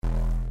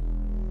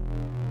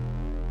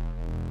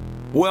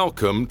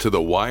Welcome to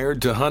the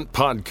Wired to Hunt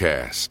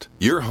podcast,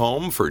 your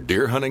home for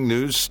deer hunting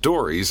news,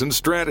 stories, and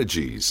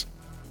strategies.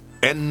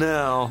 And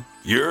now,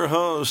 your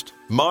host,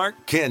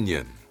 Mark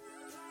Kenyon.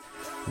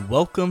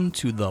 Welcome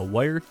to the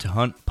Wired to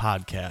Hunt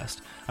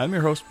podcast. I'm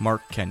your host,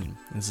 Mark Kenyon.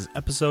 This is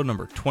episode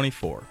number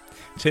 24.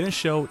 Today in the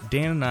show,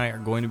 Dan and I are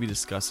going to be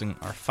discussing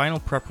our final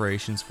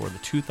preparations for the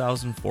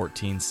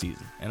 2014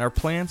 season and our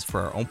plans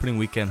for our opening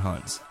weekend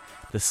hunts.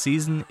 The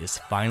season is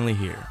finally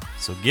here,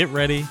 so get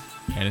ready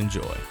and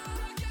enjoy.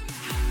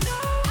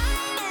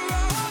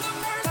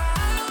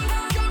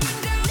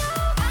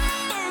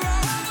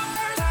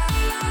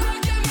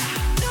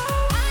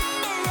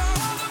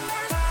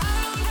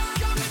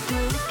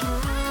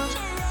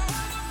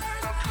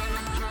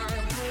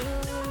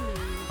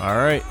 All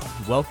right,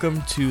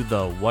 welcome to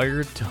the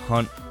Wired to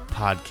Hunt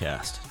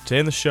podcast. Today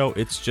in the show,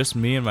 it's just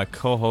me and my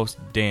co-host,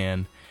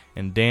 Dan.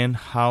 And Dan,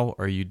 how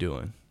are you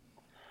doing?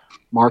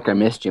 Mark, I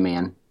missed you,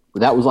 man.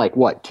 That was like,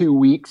 what, 2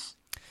 weeks?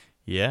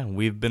 Yeah,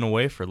 we've been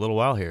away for a little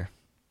while here.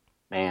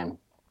 Man,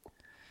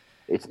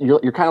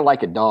 you're kind of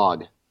like a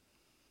dog.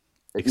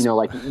 You know,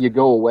 like you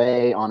go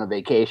away on a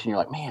vacation, you're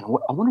like, man,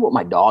 I wonder what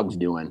my dog's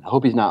doing. I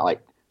hope he's not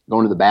like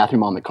going to the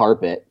bathroom on the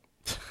carpet.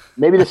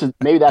 Maybe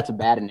that's a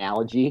bad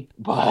analogy,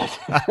 but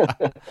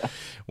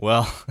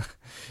well,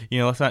 you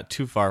know, it's not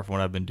too far from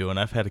what I've been doing.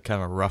 I've had a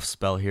kind of a rough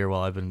spell here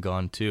while I've been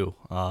gone too.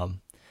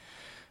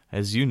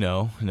 As you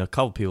know, and a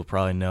couple people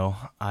probably know,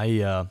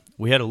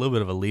 we had a little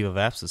bit of a leave of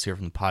absence here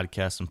from the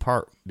podcast, in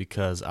part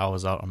because I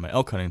was out on my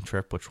elk hunting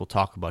trip, which we'll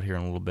talk about here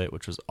in a little bit,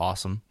 which was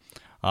awesome.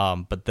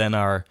 But then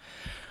our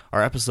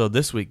episode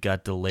this week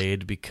got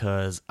delayed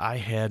because I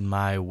had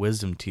my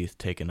wisdom teeth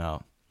taken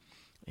out,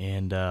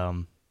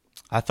 and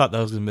I thought that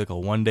was going to be like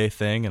a one-day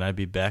thing, and I'd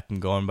be back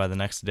and going by the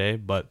next day,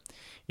 but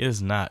it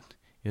is not.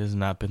 It has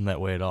not been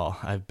that way at all.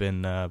 I've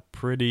been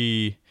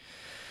pretty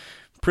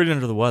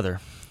under the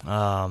weather,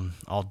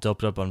 all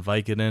doped up on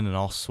Vicodin and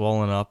all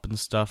swollen up and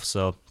stuff.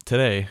 So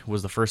today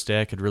was the first day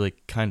I could really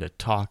kind of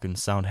talk and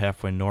sound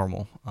halfway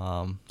normal.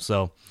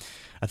 So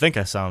I think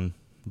I sound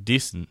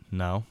decent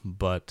now,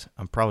 but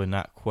I'm probably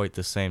not quite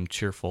the same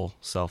cheerful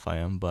self I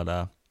am.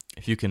 But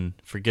if you can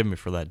forgive me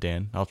for that,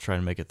 Dan, I'll try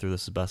to make it through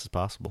this as best as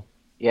possible.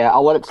 Yeah,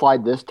 I'll let it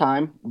slide this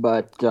time,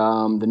 but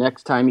the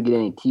next time you get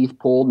any teeth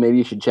pulled, maybe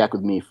you should check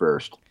with me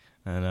first.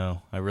 I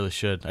know, I really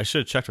should. I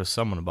should have checked with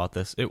someone about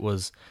this.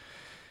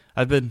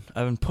 I've been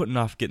putting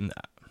off getting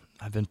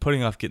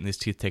these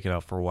teeth taken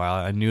out for a while.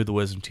 I knew the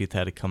wisdom teeth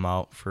had to come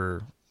out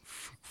for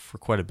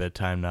quite a bit of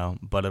time now,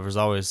 but there was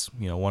always,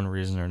 you know, one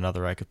reason or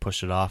another I could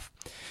push it off.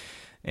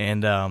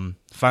 And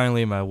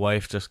finally, my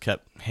wife just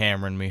kept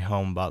hammering me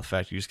home about the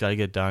fact you just gotta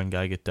get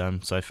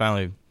done. So I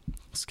finally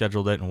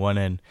scheduled it and went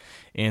in.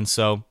 And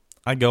so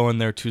I go in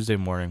there Tuesday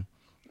morning,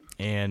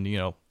 and, you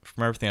know,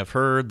 from everything I've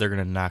heard, they're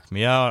going to knock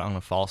me out. I'm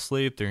going to fall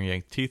asleep. They're going to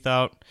yank teeth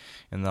out,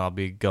 and then I'll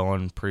be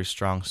going pretty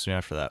strong soon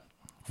after that.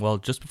 Well,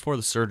 just before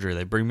the surgery,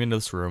 they bring me into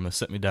this room, they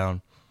sit me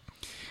down,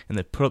 and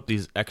they put up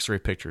these x-ray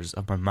pictures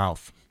of my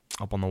mouth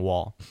up on the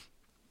wall.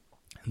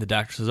 And the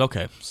doctor says,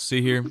 okay,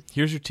 see here,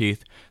 here's your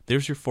teeth.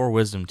 There's your 4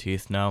 wisdom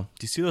teeth. Now,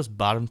 do you see those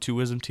bottom 2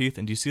 wisdom teeth?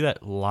 And do you see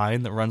that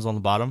line that runs on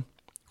the bottom?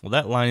 Well,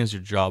 that line is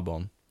your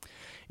jawbone.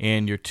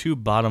 And your 2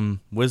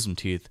 bottom wisdom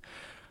teeth,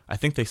 I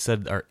think they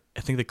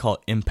call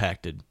it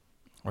impacted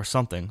or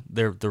something.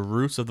 The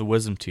roots of the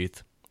wisdom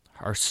teeth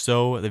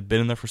they've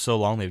been in there for so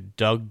long, they've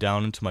dug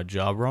down into my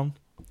jawbone.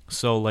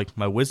 So, like,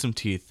 my wisdom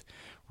teeth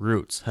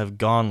roots have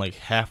gone, like,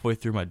 halfway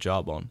through my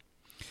jawbone.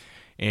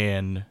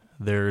 And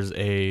there's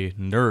a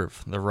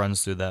nerve that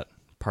runs through that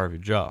part of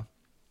your jaw.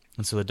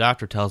 And so the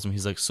doctor tells me,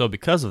 he's like, so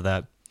because of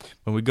that,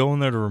 when we go in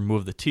there to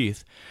remove the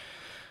teeth,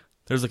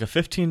 there's like a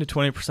 15 to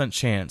 20%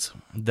 chance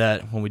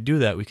that when we do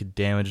that, we could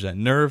damage that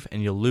nerve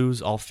and you'll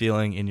lose all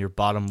feeling in your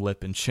bottom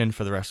lip and chin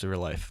for the rest of your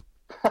life.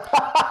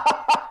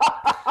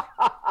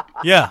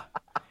 Yeah.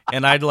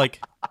 And I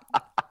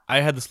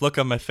had this look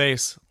on my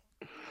face,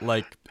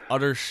 like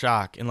utter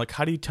shock. And like,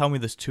 how do you tell me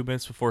this 2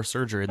 minutes before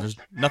surgery? There's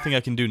nothing I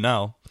can do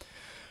now.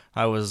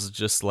 I was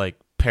just like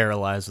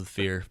paralyzed with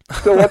fear.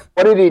 So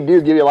what did he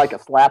do? Give you like a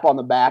slap on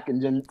the back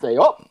and then say,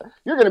 oh,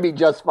 you're going to be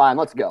just fine.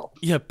 Let's go.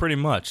 Yeah, pretty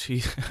much.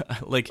 He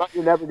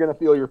you're never going to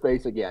feel your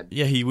face again.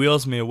 Yeah, he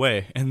wheels me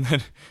away. And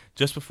then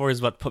just before he's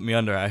about to put me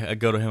under, I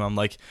go to him. I'm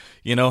like,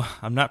 you know,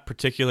 I'm not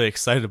particularly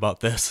excited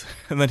about this.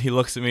 And then he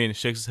looks at me and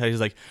shakes his head.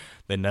 He's like,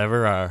 they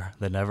never are.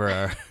 They never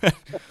are.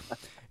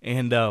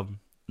 And the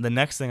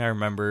next thing I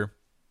remember,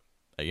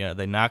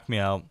 they knocked me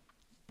out.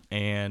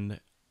 And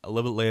a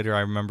little bit later,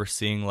 I remember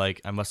seeing, like,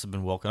 I must have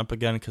been woken up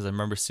again because I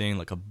remember seeing,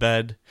 like, a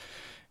bed.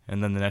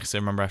 And then the next thing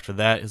I remember after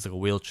that is, like, a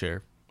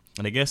wheelchair.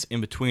 And I guess in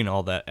between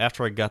all that,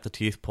 after I got the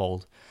teeth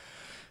pulled,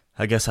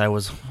 I guess I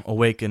was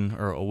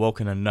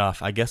awoken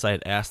enough. I guess I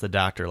had asked the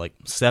doctor, like,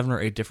 7 or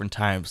 8 different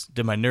times,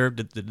 did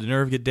the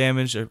nerve get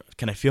damaged? Or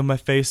can I feel my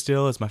face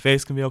still? Is my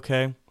face going to be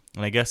okay?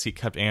 And I guess he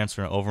kept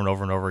answering it over and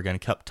over and over again. He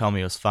kept telling me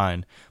it was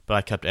fine, but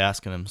I kept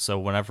asking him. So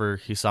whenever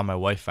he saw my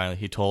wife finally,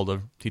 he told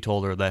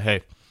her that,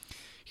 hey,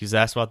 he's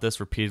asked about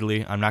this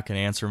repeatedly. I'm not going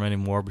to answer him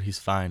anymore, but he's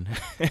fine.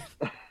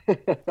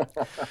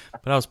 But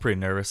I was pretty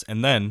nervous.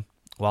 And then,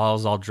 while I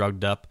was all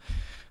drugged up,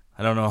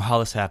 I don't know how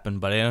this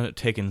happened, but I ended up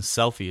taking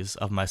selfies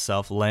of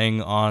myself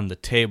laying on the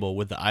table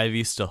with the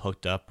IV still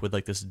hooked up with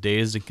like this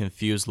dazed and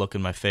confused look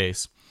in my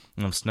face.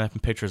 And I'm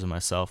snapping pictures of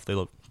myself. They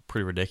look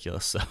pretty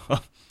ridiculous, so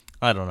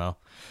I don't know.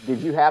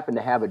 Did you happen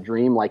to have a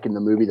dream like in the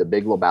movie The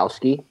Big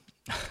Lebowski?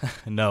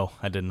 No,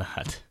 I did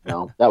not.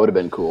 No, that would have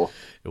been cool.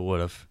 It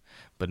would have.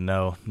 But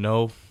no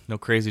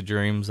crazy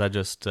dreams. I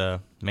just,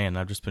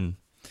 I've just been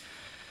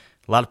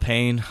a lot of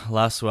pain, a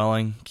lot of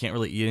swelling. Can't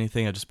really eat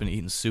anything. I've just been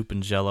eating soup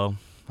and Jell-O.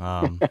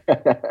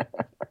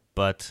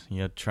 But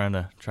trying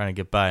to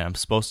get by. I'm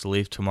supposed to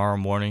leave tomorrow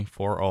morning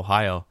for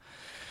Ohio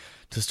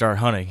to start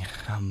hunting.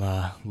 I'm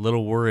a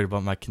little worried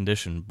about my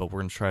condition, but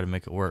we're gonna try to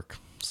make it work.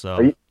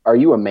 So, are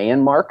you a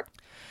man, Mark?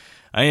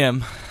 I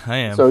am.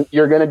 So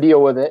you're gonna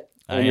deal with it,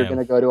 and you're am.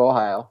 gonna go to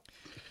Ohio.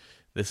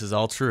 This is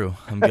all true.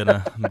 I'm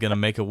gonna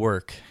make it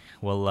work.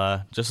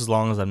 Well, just as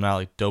long as I'm not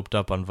like doped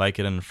up on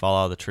Vicodin and fall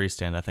out of the tree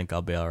stand, I think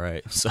I'll be all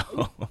right. So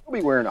I'll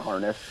be wearing a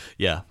harness.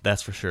 Yeah,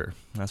 that's for sure.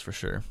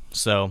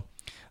 So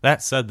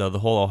that said, though, the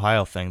whole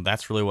Ohio thing,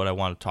 that's really what I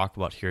want to talk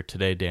about here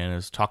today, Dan,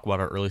 is talk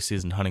about our early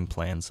season hunting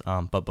plans.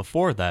 But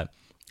before that,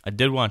 I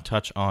did want to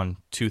touch on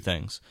two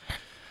things.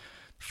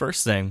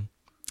 First thing,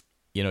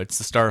 it's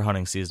the start of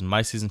hunting season.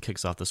 My season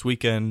kicks off this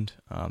weekend.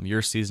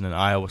 Your season in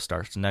Iowa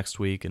starts next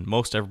week, and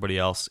most everybody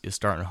else is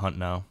starting to hunt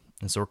now.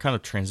 And so we're kind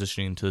of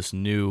transitioning into this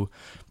new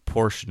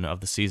portion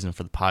of the season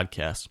for the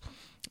podcast.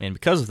 And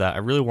because of that, I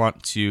really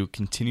want to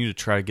continue to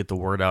try to get the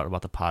word out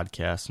about the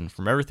podcast. And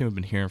from everything we've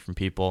been hearing from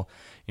people,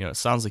 it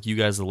sounds like you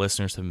guys, the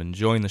listeners, have been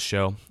enjoying the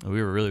show. And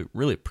we really,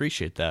 really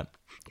appreciate that.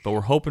 But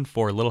we're hoping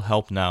for a little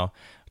help now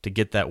to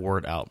get that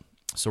word out.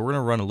 So we're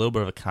going to run a little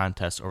bit of a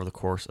contest over the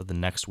course of the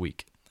next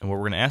week. And what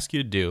we're going to ask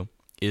you to do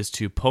is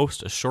to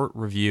post a short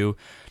review,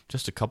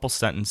 just a couple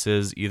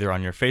sentences, either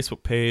on your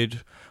Facebook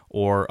page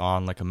or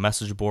on like a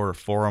message board or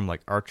forum like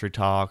Archery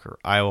Talk or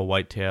Iowa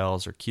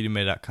Whitetails or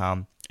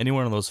KeyToMay.com, any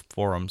one of those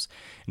forums,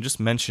 and just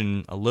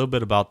mention a little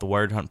bit about the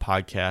Wired Hunt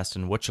podcast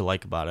and what you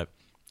like about it.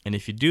 And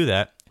if you do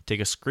that, take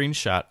a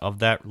screenshot of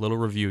that little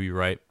review you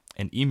write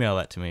and email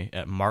that to me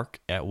at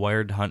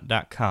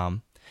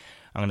mark@wiredhunt.com.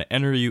 I'm going to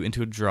enter you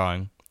into a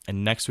drawing,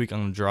 and next week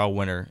I'm going to draw a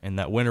winner, and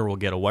that winner will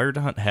get a Wired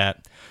Hunt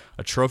hat,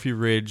 a Trophy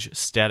Ridge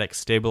static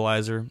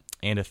stabilizer,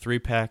 and a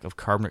 3-pack of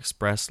Carbon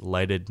Express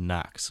lighted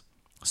Knox.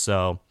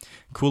 So,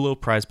 cool little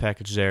prize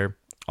package there.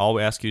 All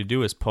we ask you to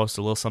do is post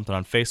a little something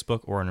on Facebook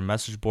or on a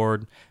message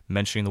board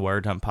mentioning the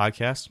Wired Hunt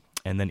podcast,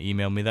 and then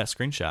email me that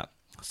screenshot.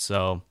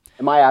 So,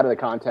 am I out of the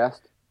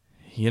contest?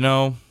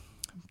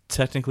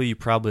 Technically you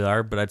probably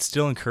are, but I'd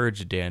still encourage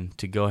you, Dan,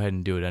 to go ahead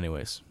and do it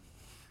anyways.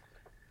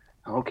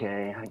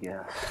 Okay, I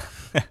guess.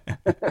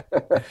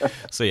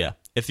 So yeah,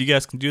 if you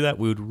guys can do that,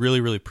 we would really,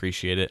 really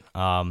appreciate it.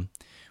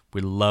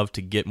 We'd love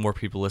to get more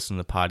people listening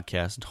to the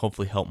podcast and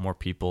hopefully help more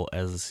people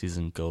as the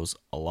season goes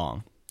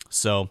along.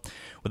 So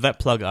with that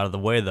plug out of the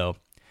way, though,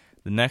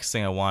 the next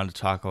thing I wanted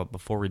to talk about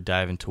before we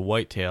dive into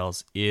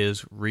whitetails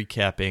is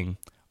recapping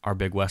our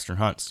big western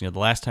hunts. The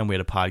last time we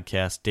had a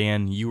podcast,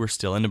 Dan, you were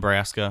still in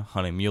Nebraska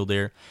hunting mule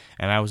deer,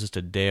 and I was just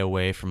a day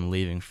away from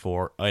leaving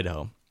for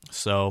Idaho.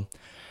 So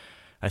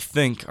I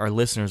think our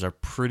listeners are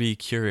pretty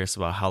curious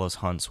about how those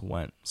hunts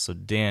went. So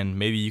Dan,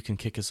 maybe you can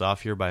kick us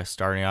off here by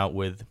starting out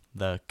with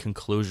the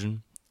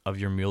conclusion of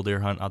your mule deer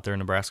hunt out there in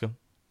Nebraska.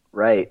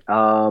 Right.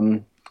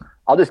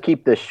 I'll just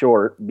keep this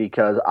short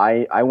because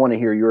I want to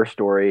hear your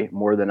story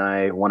more than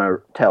I want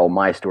to tell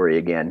my story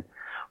again.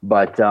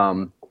 But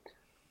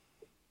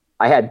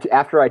I had,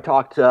 after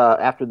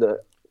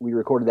we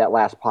recorded that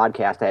last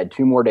podcast, I had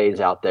 2 more days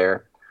out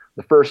there.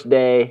 The first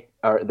day,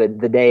 or the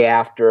day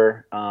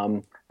after,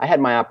 I had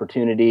my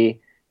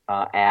opportunity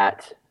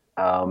at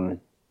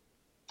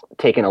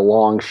taking a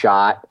long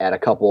shot at a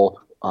couple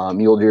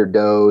mule deer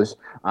does.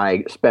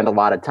 I spent a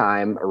lot of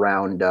time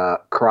around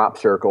crop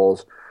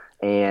circles,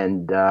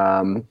 and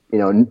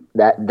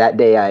that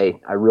day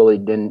I really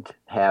didn't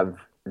have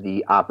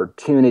the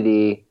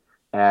opportunity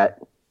at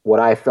what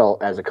I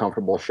felt as a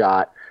comfortable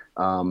shot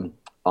on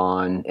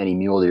any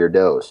mule deer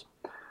does.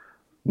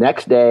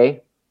 Next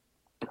day,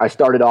 I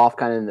started off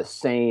kind of in the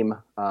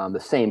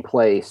same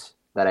place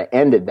that I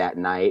ended that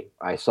night.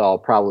 I saw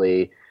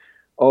probably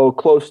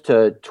close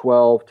to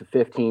 12 to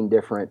 15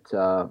 different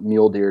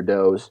mule deer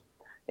does,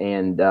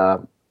 and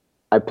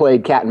I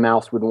played cat and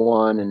mouse with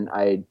one, and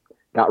I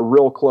got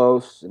real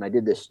close, and I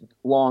did this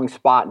long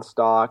spot and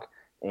stalk,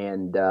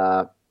 and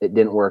it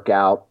didn't work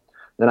out.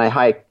 Then I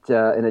hiked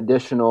an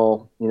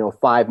additional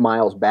 5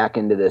 miles back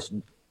into this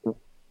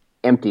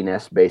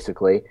emptiness,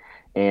 basically,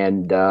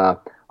 and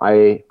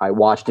I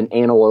watched an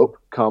antelope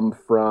come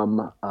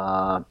from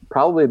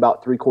probably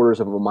about 3/4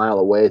 of a mile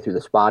away through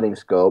the spotting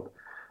scope.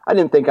 I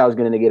didn't think I was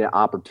going to get an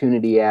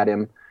opportunity at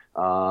him.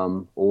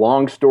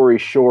 Long story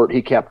short,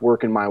 he kept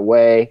working my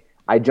way.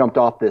 I jumped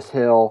off this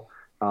hill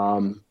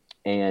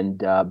and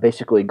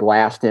basically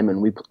glassed him,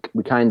 and we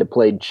kind of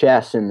played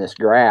chess in this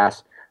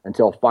grass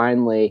until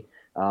finally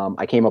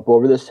I came up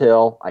over this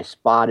hill. I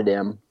spotted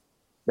him,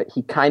 but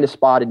he kind of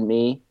spotted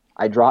me.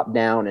 I dropped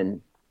down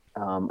and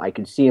I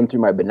could see him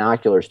through my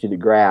binoculars through the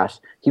grass.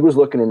 He was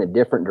looking in a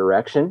different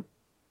direction.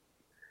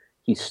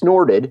 He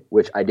snorted,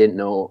 which I didn't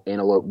know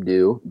antelope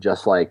do,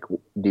 just like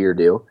deer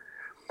do.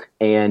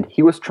 And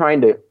he was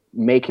trying to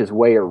make his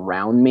way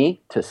around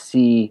me to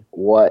see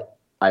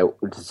to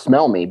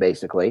smell me,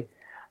 basically.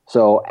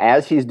 So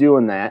as he's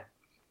doing that,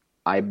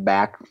 I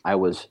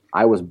was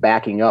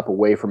backing up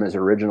away from his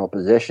original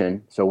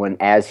position. So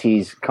as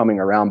he's coming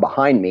around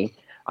behind me,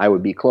 I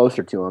would be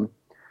closer to him.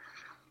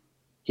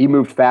 He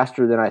moved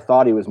faster than I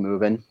thought he was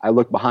moving. I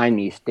look behind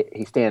me.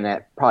 He's standing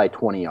at probably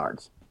 20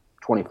 yards,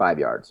 25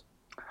 yards.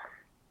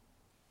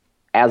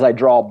 As I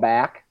draw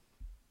back,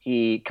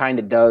 he kind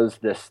of does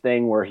this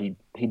thing where he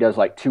does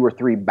like 2 or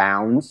 3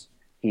 bounds.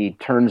 He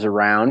turns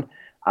around.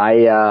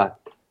 I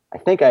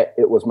think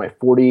it was my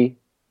 30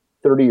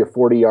 or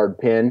 40 yard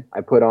pin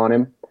I put on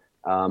him.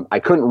 I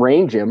couldn't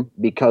range him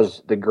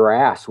because the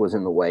grass was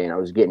in the way and I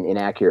was getting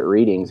inaccurate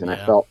readings. And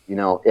I felt,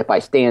 if I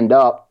stand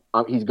up,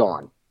 he's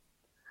gone.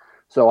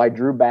 So I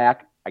drew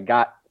back. I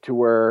got to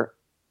where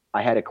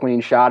I had a clean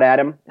shot at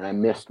him, and I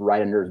missed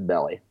right under his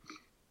belly.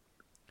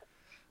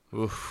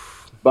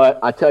 Oof. But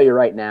I tell you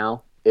right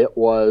now, it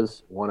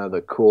was one of the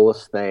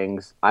coolest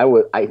things.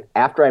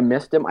 After I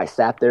missed him, I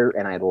sat there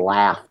and I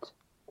laughed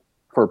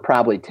for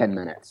probably 10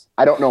 minutes.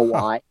 I don't know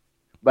why,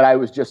 but I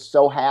was just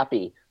so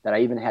happy that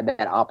I even had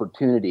that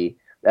opportunity.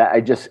 That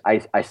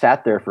I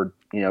sat there for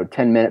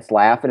 10 minutes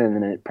laughing, and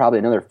then probably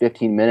another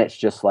 15 minutes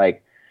just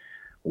like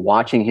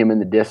watching him in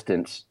the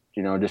distance.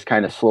 Just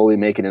kind of slowly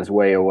making his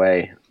way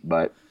away,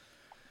 but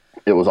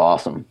it was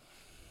awesome.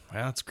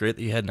 Well, it's great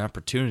that you had an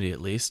opportunity at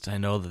least. I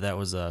know that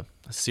was a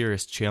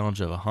serious challenge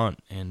of a hunt,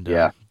 and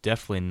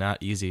definitely not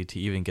easy to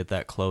even get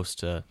that close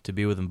to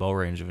be within bow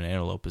range of an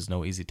antelope is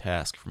no easy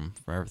task from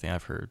everything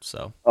I've heard.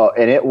 So. Oh,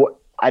 and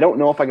I don't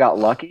know if I got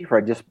lucky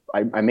or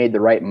I made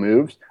the right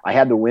moves. I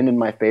had the wind in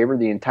my favor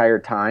the entire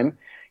time.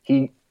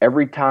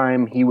 Every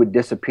time he would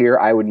disappear,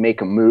 I would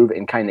make a move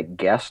and kind of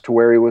guess to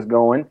where he was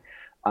going.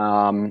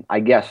 I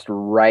guessed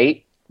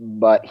right,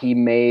 but he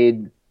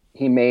made.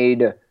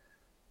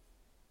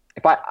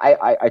 If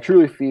I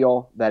truly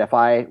feel that if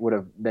I would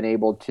have been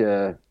able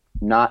to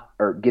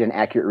get an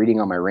accurate reading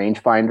on my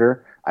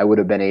rangefinder, I would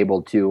have been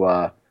able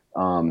to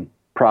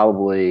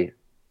probably.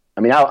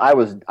 I mean, I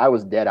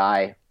was dead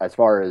eye as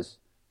far as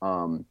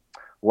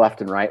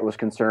left and right was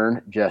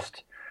concerned.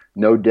 Just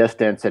no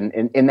distance, and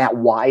in that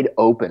wide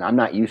open, I'm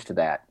not used to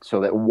that.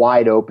 So that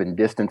wide open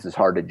distance is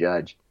hard to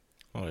judge.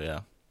 Oh yeah.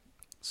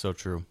 So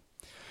true.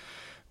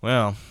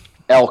 Well,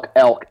 elk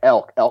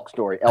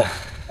story. Elk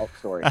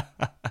story.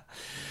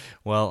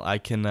 Well, I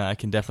can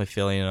definitely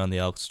fill you in on the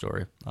elk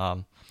story.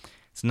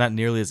 It's not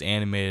nearly as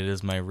animated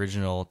as my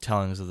original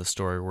tellings of the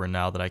story were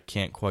now that I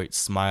can't quite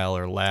smile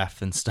or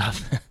laugh and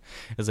stuff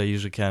as I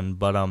usually can.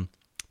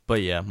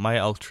 But yeah, my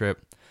elk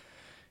trip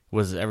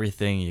was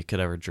everything you could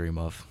ever dream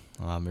of.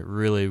 It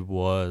really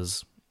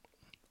was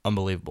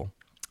unbelievable.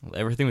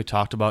 Everything we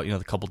talked about,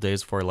 the couple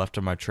days before I left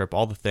on my trip,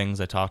 all the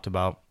things I talked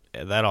about,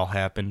 that all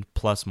happened,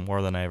 plus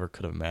more than I ever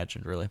could have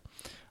imagined, really.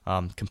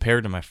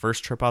 Compared to my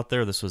first trip out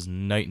there, this was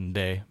night and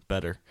day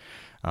better.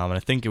 And I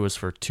think it was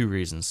for 2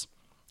 reasons.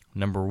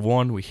 Number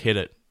one, we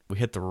hit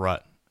the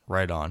rut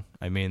right on.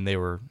 I mean, they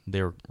were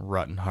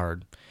rutting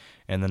hard.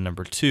 And then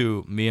number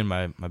 2, me and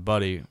my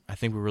buddy, I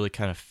think we really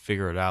kind of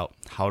figured out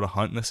how to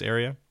hunt in this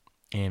area.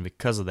 And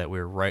because of that, we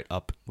were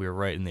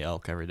right in the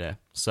elk every day.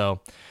 So,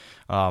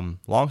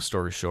 long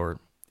story short,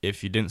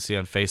 if you didn't see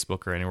on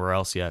Facebook or anywhere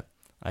else yet,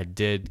 I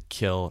did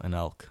kill an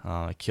elk.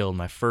 I killed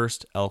my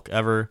first elk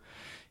ever.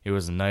 It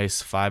was a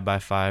nice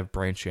 5x5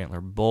 branch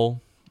antler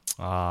bull.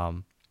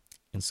 And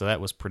so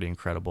that was pretty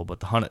incredible. But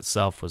the hunt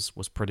itself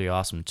was pretty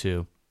awesome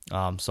too.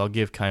 So I'll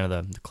give kind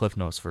of the Cliff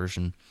Notes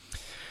version.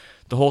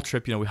 The whole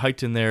trip, we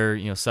hiked in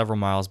there, several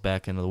miles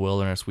back into the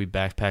wilderness. We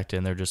backpacked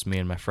in there, just me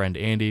and my friend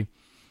Andy.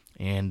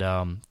 And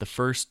the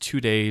first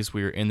 2 days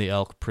we were in the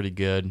elk pretty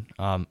good.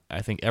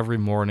 I think every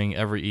morning,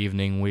 every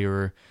evening we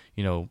were,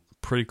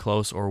 pretty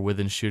close or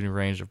within shooting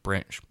range of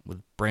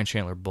branch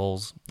antler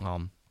bulls.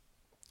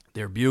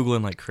 They were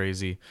bugling like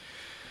crazy.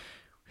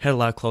 Had a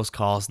lot of close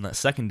calls. And that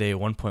second day, at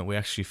one point, we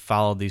actually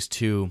followed these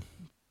 2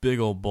 big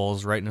old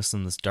bulls right in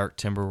this dark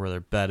timber where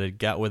they're bedded.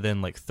 Got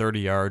within like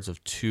 30 yards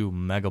of 2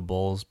 mega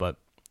bulls, but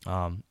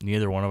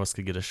neither one of us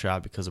could get a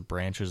shot because of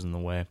branches in the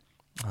way.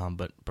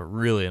 But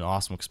really an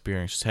awesome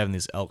experience, just having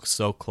these elk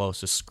so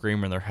close, just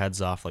screaming their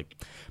heads off. Like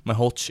my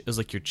whole it was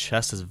like your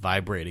chest is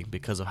vibrating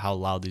because of how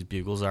loud these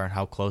bugles are and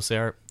how close they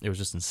are. It was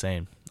just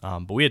insane.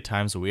 But we had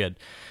times where we had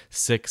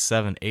 6,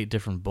 7, 8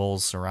 different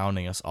bulls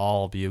surrounding us,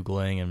 all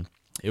bugling, and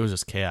it was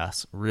just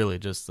chaos. Really,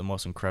 just the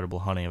most incredible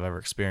hunting I've ever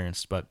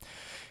experienced. But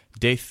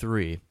day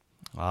 3,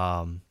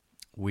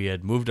 we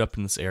had moved up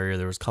in this area.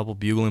 There was a couple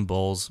bugling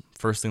bulls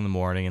first thing in the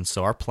morning, and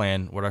so our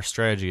plan, what our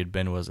strategy had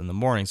been, was in the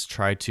mornings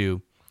try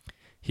to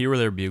hear where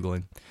they're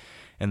bugling,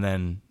 and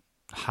then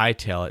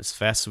hightail it as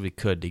fast as we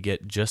could to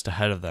get just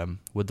ahead of them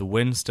with the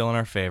wind still in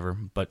our favor,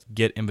 but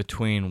get in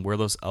between where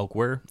those elk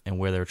were and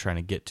where they were trying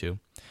to get to.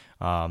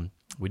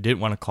 we didn't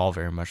want to call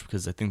very much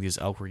because I think these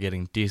elk were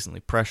getting decently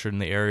pressured in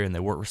the area and they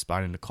weren't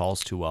responding to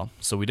calls too well.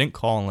 So we didn't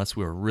call unless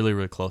we were really,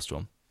 really close to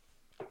them.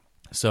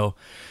 So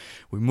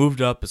we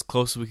moved up as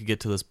close as we could get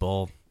to this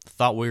bull.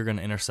 Thought we were going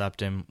to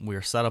intercept him. We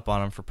were set up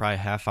on him for probably a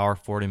half hour,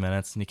 40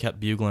 minutes, and he kept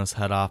bugling his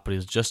head off, but he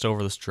was just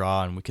over this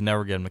draw, and we could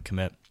never get him to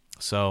commit.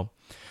 So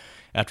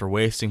after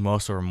wasting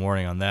most of our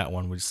morning on that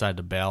one, we decided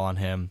to bail on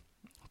him,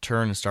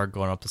 turn and start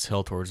going up this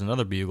hill towards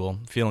another bugle,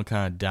 feeling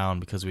kind of down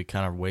because we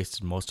kind of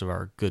wasted most of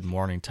our good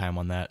morning time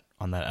on that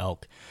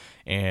elk.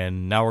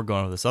 And now we're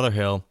going over this other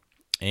hill,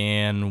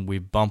 and we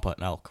bump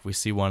an elk. We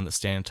see one that's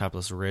standing on top of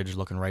this ridge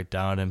looking right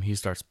down at him. He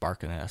starts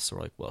barking at us. So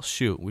we're like, well,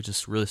 shoot, we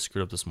just really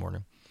screwed up this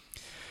morning.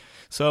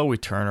 So we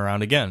turn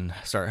around again,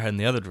 start heading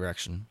the other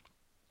direction.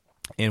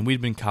 And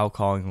we'd been cow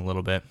calling a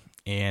little bit.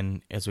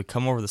 And as we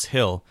come over this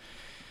hill,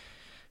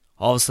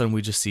 all of a sudden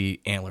we just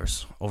see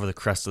antlers over the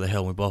crest of the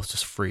hill. And we both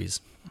just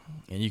freeze.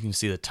 And you can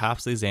see the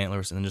tops of these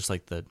antlers and then just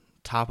like the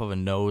top of a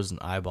nose and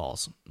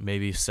eyeballs,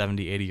 maybe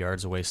 70, 80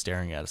 yards away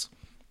staring at us.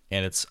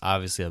 And it's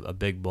obviously a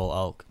big bull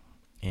elk.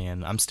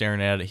 And I'm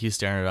staring at it. He's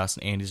staring at us.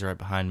 And Andy's right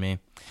behind me.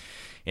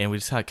 And we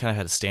just kind of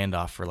had a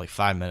standoff for like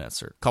 5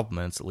 minutes or a couple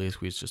minutes at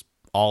least. We just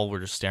all were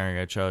just staring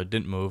at each other,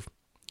 didn't move.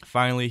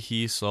 Finally,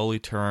 he slowly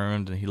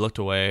turned, and he looked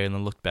away, and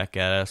then looked back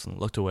at us, and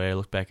looked away,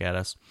 looked back at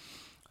us.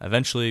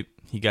 Eventually,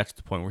 he got to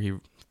the point where he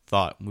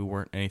thought we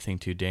weren't anything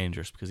too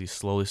dangerous because he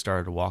slowly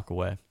started to walk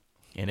away.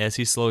 And as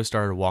he slowly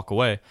started to walk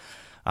away,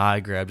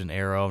 I grabbed an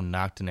arrow,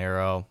 knocked an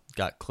arrow,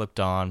 got clipped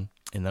on,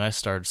 and then I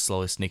started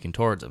slowly sneaking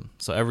towards him.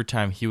 So every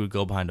time he would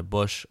go behind a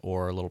bush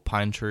or a little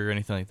pine tree or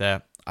anything like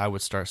that, I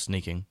would start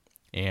sneaking.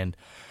 And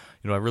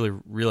I really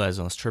realized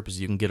on this trip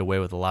is you can get away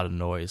with a lot of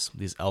noise.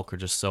 These elk are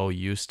just so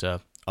used to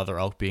other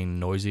elk being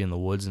noisy in the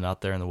woods and out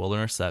there in the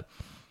wilderness that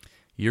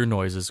your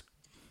noises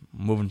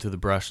moving through the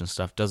brush and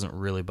stuff doesn't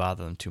really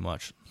bother them too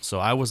much. So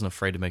I wasn't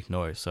afraid to make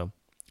noise. So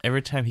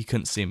every time he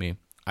couldn't see me,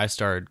 I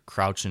started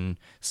crouching,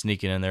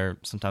 sneaking in there,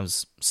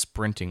 sometimes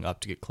sprinting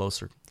up to get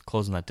closer,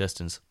 closing that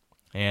distance.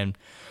 And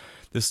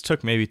this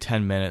took maybe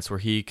 10 minutes where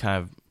he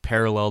kind of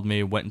paralleled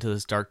me, went into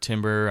this dark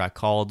timber. I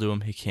called to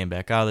him. He came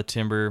back out of the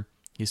timber.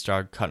 He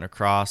started cutting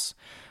across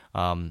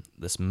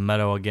this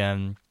meadow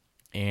again.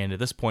 And at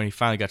this point, he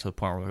finally got to the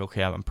point where,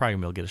 okay, I'm probably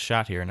going to be able to get a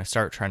shot here. And I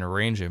started trying to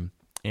range him.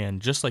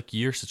 And just like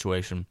your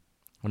situation,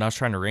 when I was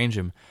trying to range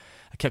him,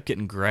 I kept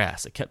getting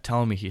grass. It kept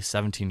telling me he's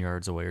 17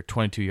 yards away or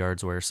 22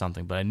 yards away or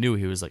something. But I knew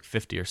he was like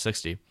 50 or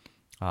 60.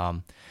 So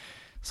I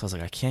was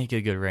like, I can't get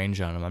a good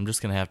range on him. I'm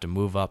just going to have to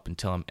move up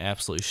until I'm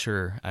absolutely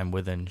sure I'm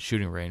within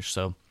shooting range.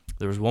 So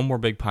there was one more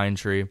big pine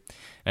tree.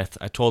 And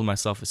I told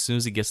myself, as soon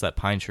as he gets that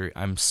pine tree,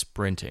 I'm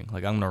sprinting.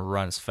 Like, I'm going to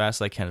run as fast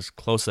as I can, as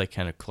close as I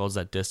can to close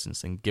that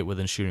distance and get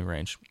within shooting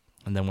range.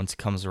 And then once he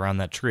comes around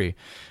that tree,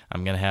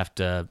 I'm going to have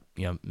to,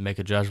 make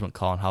a judgment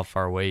call on how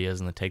far away he is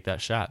and then take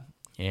that shot.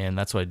 And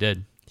that's what I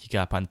did. He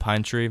got behind the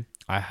pine tree.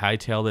 I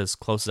hightailed it as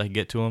close as I could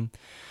get to him.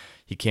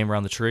 He came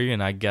around the tree,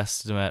 and I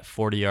guessed him at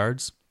 40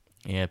 yards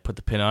and put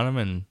the pin on him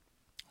and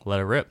let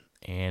it rip.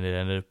 And it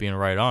ended up being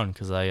right on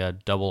because I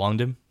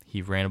double-lunged him.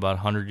 He ran about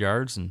 100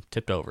 yards and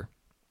tipped over.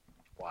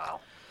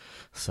 Wow.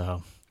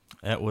 So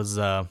that was...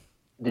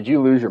 Did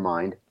you lose your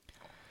mind?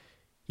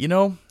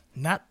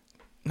 Not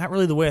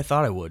really the way I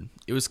thought I would.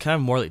 It was kind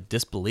of more like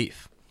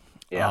disbelief.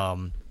 Yeah.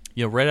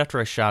 Right after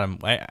I shot him,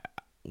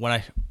 when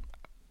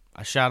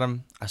I shot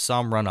him, I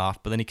saw him run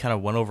off, but then he kind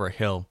of went over a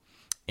hill.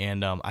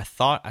 And I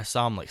thought I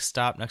saw him like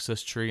stop next to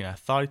this tree, and I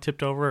thought he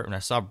tipped over it, and I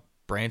saw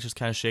branches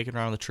kind of shaking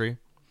around the tree.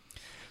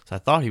 So I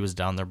thought he was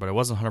down there, but I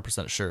wasn't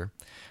 100% sure.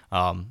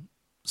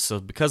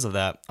 So because of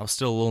that, I was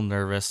still a little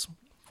nervous.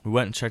 We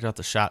went and checked out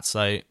the shot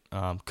site.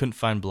 Couldn't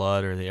find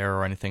blood or the arrow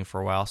or anything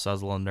for a while, so I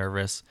was a little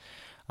nervous.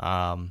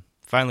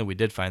 Finally, we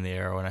did find the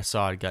arrow, and I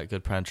saw it got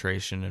good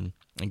penetration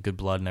and good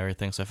blood and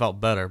everything, so I felt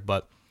better.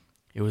 But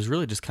it was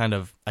really just kind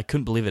of, I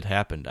couldn't believe it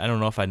happened. I don't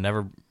know if I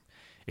never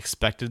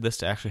expected this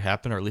to actually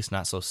happen, or at least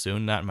not so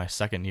soon, not in my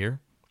second year.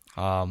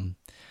 When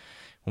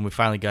we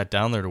finally got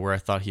down there to where I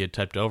thought he had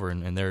tipped over,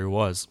 and there he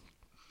was,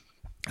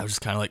 I was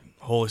just kind of like,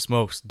 holy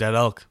smokes, dead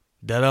elk.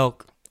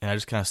 And I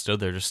just kind of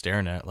stood there just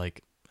staring at it,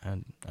 like, I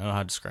don't know how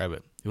to describe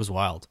it. It was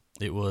wild.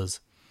 It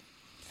was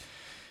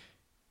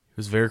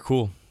very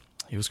cool.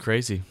 It was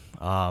crazy.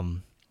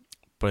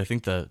 But I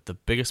think the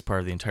biggest part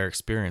of the entire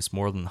experience,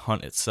 more than the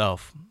hunt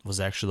itself, was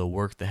actually the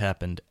work that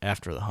happened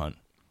after the hunt.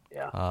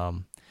 Yeah.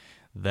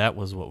 That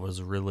was what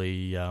was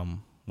really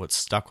what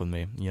stuck with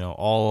me.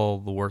 All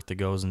the work that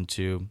goes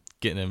into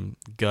getting him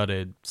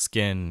gutted,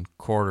 skinned,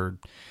 quartered,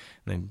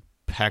 and then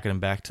packing him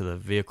back to the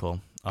vehicle.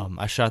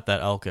 I shot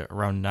that elk at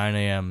around 9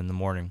 a.m. in the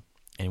morning,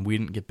 and we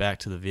didn't get back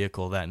to the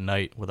vehicle that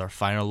night with our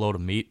final load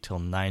of meat till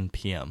 9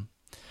 p.m.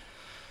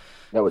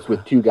 That was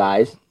with two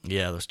guys?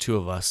 Yeah, there's two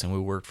of us, and we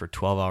worked for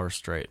 12 hours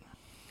straight.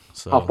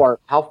 So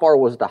How far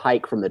was the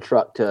hike from the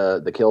truck to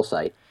the kill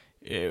site?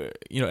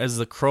 As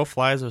the crow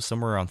flies, it was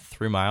somewhere around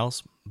 3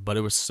 miles, but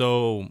it was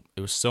so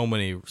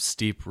many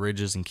steep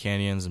ridges and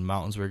canyons and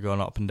mountains we were going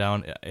up and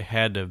down. It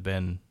had to have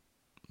been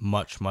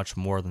much, much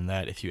more than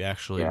that if you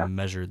actually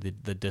measured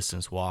the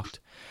distance walked.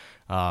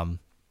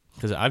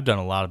 because I've done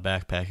a lot of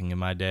backpacking in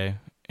my day,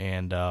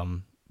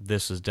 and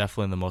this is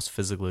definitely the most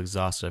physically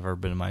exhausted I've ever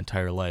been in my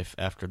entire life.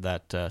 After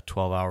that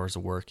 12 hours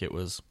of work, it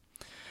was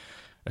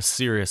a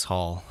serious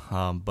haul,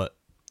 but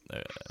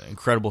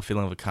incredible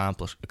feeling of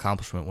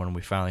accomplishment when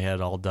we finally had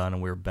it all done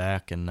and we were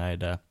back, and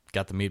I'd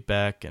got the meat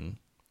back and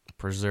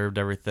preserved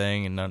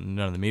everything, and none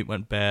of the meat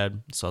went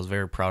bad. So I was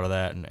very proud of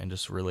that, and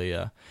just really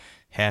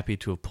happy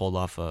to have pulled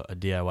off a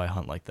DIY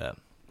hunt like that.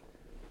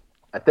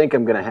 I think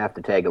I'm going to have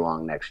to tag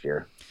along next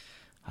year.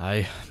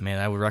 I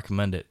would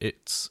recommend it.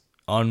 It's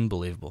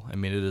unbelievable. I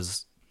mean, it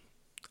is.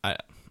 I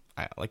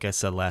like I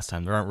said last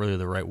time, there aren't really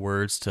the right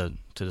words to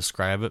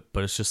describe it,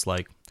 but it's just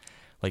like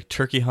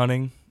turkey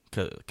hunting,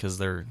 because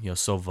they're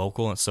so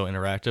vocal and so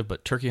interactive.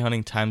 But turkey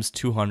hunting times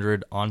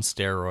 200 on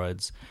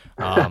steroids,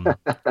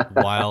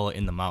 while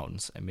in the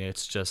mountains. I mean,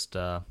 it's just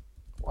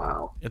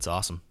wow. It's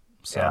awesome.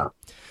 So yeah.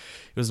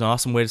 It was an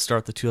awesome way to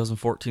start the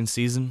 2014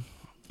 season,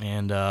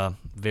 and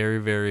very,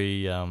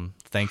 very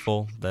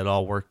thankful that it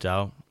all worked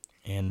out.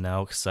 And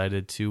now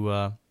excited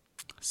to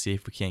see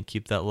if we can't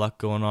keep that luck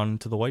going on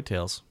into the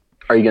whitetails.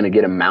 Are you going to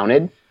get him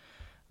mounted?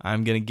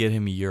 I'm going to get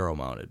him Euro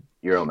mounted.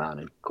 Euro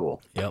mounted.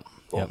 Cool. Yep.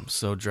 Cool. Yep.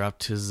 So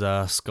dropped his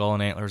skull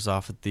and antlers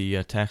off at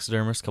the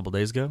taxidermist a couple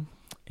days ago,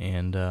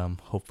 and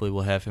hopefully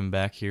we'll have him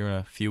back here in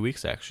a few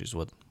weeks, actually, is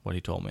what he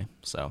told me.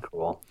 So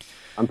cool.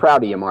 I'm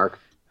proud of you, Mark.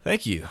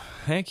 Thank you.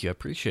 I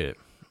appreciate it.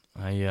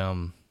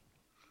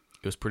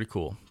 It was pretty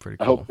cool.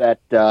 I hope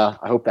that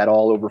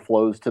all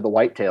overflows to the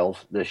whitetails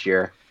this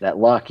year. That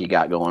luck you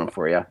got going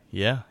for you.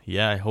 Yeah,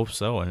 I hope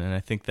so. And I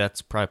think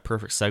that's probably a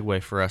perfect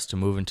segue for us to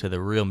move into the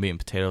real meat and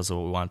potatoes of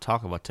what we want to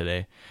talk about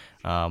today,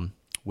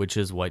 which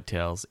is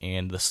whitetails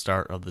and the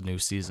start of the new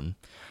season.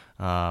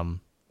 I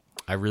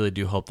really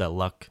do hope that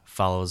luck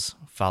follows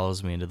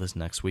me into this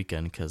next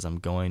weekend, because I'm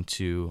going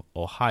to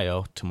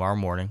Ohio tomorrow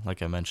morning,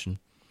 like I mentioned,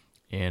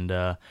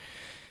 and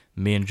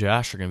me and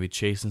Josh are going to be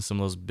chasing some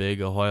of those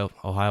big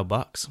Ohio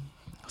bucks.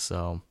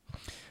 So,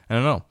 I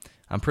don't know.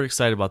 I'm pretty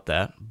excited about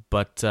that.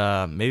 But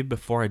maybe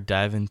before I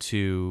dive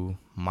into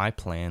my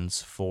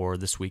plans for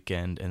this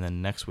weekend and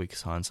then next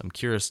week's hunts, I'm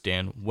curious,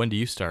 Dan, when do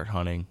you start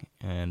hunting?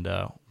 And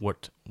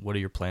what are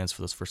your plans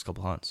for those first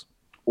couple hunts?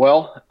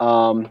 Well,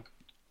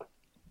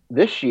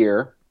 this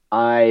year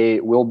I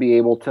will be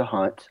able to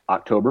hunt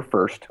October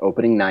 1st,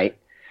 opening night,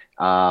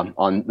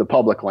 on the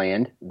public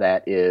land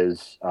that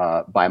is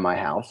by my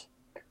house.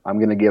 I'm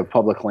going to give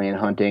public land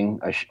hunting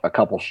a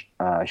couple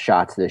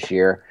shots this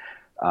year.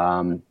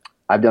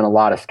 I've done a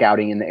lot of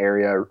scouting in the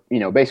area,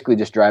 basically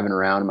just driving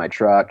around in my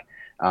truck.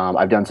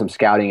 I've done some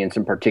scouting in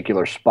some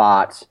particular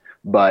spots,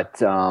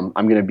 but I'm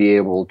going to be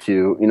able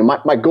to,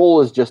 my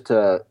goal is just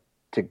to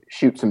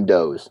shoot some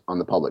does on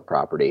the public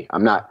property.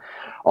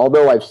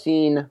 Although I've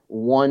seen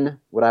one,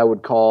 what I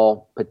would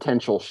call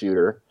potential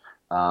shooter,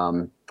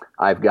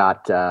 I've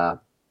got, I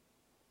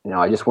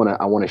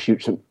want to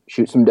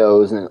shoot some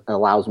does, and it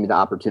allows me the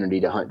opportunity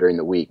to hunt during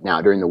the week.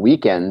 Now, during the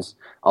weekends,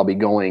 I'll be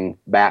going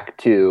back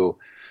to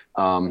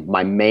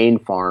my main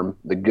farm,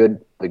 the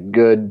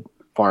good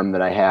farm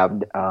that I have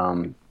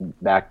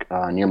back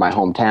near my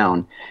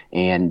hometown,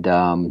 and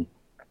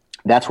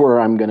that's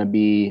where I'm going to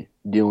be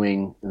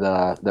doing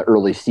the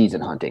early season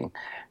hunting.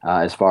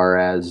 As far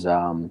as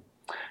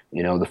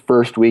the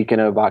first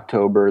weekend of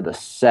October, the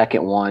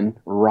second one,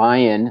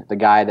 Ryan, the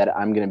guy that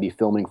I'm going to be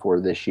filming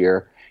for this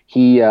year,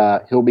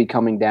 he'll be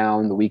coming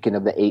down the weekend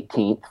of the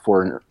 18th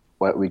for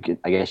what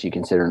I guess you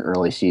consider an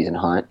early season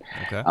hunt.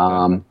 Okay.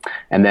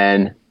 And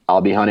then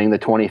I'll be hunting the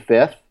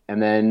 25th,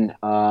 and then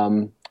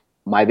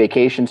my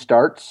vacation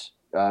starts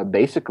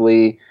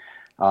basically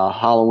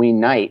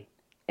Halloween night,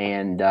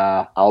 and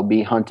I'll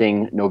be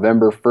hunting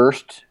November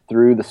 1st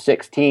through the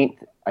 16th.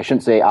 I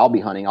shouldn't say I'll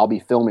be hunting. I'll be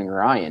filming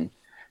Ryan,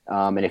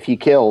 and if he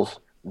kills,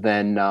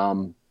 then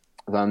it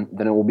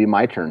will be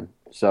my turn.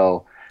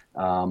 So.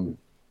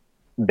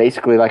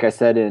 Basically, like I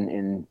said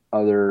in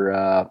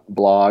other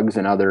blogs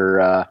and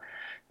other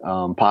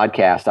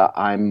podcasts,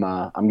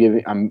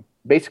 I'm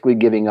basically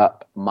giving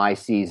up my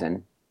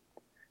season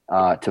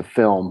to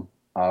film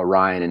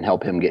Ryan and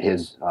help him get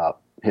his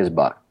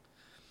buck.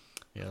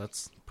 Yeah,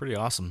 that's pretty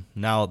awesome.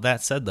 Now,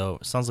 that said, though,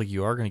 it sounds like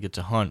you are going to get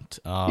to hunt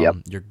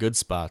your good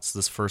spots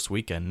this first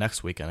weekend.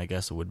 Next weekend, I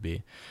guess it would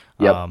be.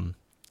 Yep.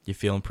 You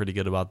feeling pretty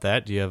good about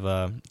that? Do you have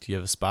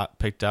a spot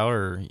picked out,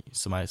 or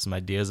some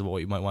ideas about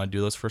what you might want to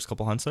do those first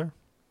couple hunts there?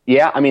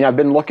 Yeah, I've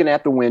been looking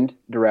at the wind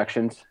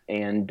directions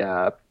and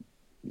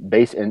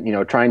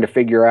trying to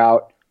figure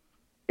out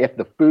if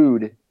the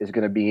food is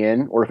going to be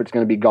in or if it's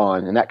going to be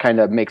gone, and that kind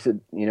of makes it,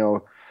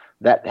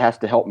 that has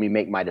to help me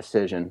make my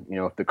decision.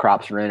 If the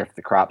crops are in, if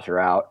the crops are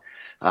out,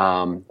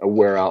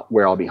 where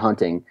I'll be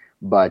hunting.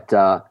 But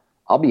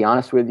I'll be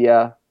honest with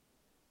you,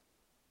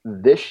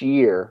 this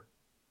year.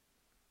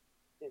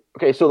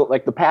 Okay, so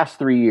like the past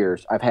 3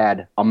 years, I've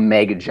had a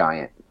mega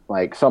giant.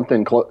 Like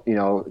something,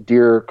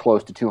 deer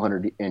close to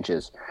 200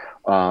 inches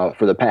for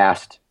the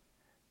past,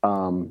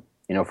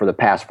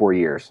 4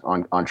 years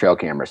on trail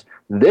cameras.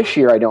 This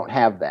year, I don't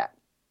have that,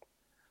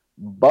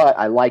 but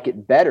I like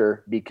it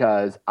better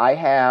because I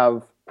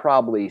have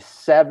probably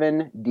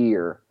 7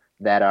 deer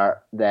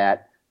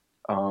that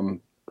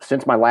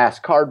since my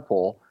last card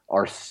pull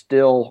are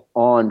still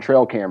on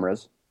trail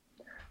cameras,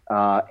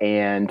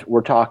 and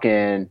we're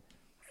talking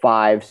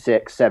 5,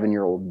 6,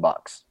 7-year-old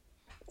bucks.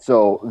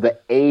 So the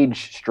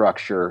age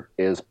structure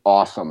is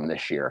awesome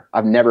this year.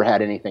 I've never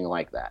had anything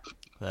like that.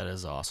 That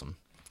is awesome.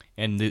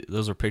 And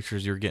those are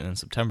pictures you're getting in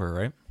September,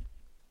 right?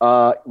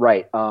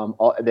 Right.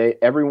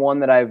 Every one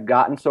that I've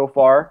gotten so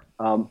far,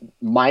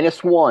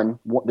 minus one.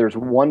 There's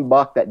one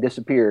buck that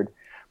disappeared,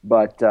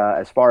 but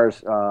as far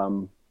as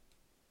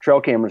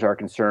trail cameras are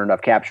concerned,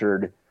 I've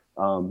captured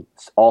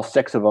all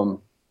 6 of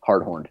them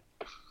hard-horned.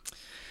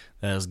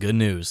 That is good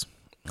news.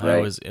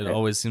 Right. It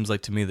always seems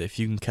like to me that if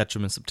you can catch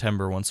them in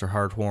September once they're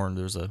hard-horned,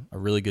 there's a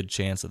really good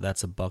chance that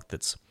that's a buck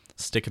that's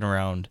sticking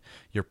around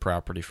your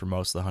property for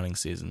most of the hunting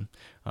season.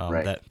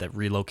 Right. That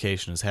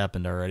relocation has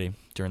happened already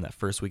during that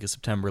first week of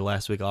September,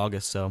 last week of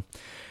August. So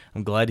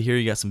I'm glad to hear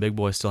you got some big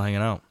boys still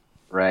hanging out.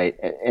 Right.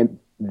 And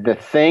the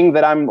thing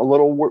that I'm a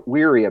little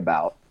weary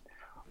about,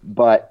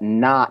 but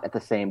not at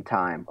the same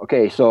time.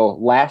 Okay, so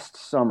last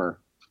summer,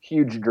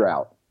 huge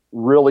drought,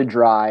 really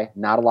dry,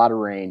 not a lot of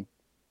rain.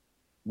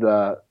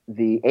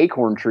 The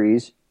acorn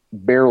trees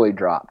barely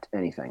dropped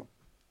anything.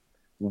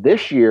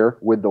 This year,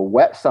 with the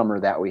wet summer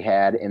that we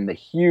had and the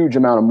huge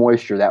amount of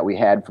moisture that we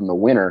had from the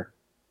winter,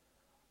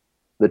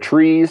 the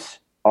trees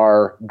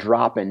are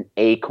dropping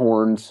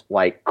acorns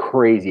like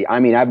crazy. I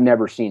mean, I've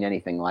never seen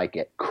anything like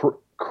it.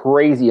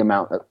 Crazy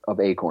amount of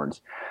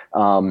acorns,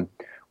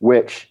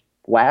 which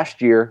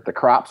last year the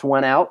crops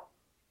went out,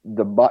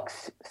 the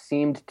bucks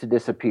seemed to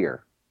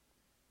disappear.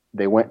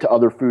 They went to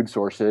other food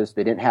sources.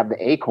 They didn't have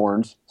the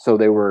acorns, so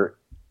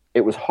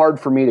it was hard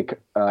for me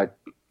to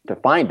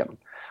find them.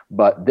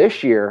 But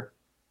this year,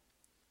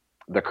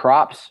 the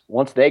crops,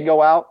 once they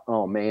go out,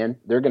 oh man,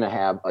 they're going to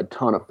have a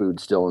ton of food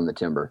still in the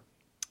timber.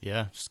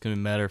 Yeah, it's just going to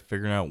be a matter of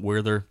figuring out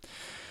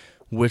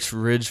which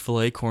ridge full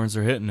of acorns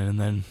they're hitting and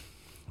then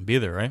be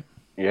there, right?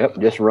 Yep,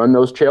 just run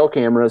those trail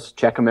cameras,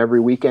 check them every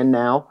weekend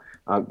now.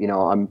 I'm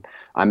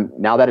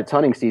now that it's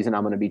hunting season,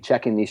 I'm going to be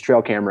checking these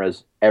trail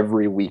cameras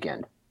every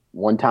weekend,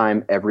 one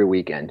time every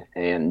weekend.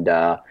 And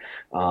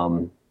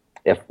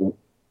if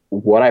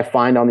what I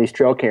find on these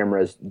trail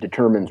cameras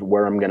determines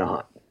where I'm going to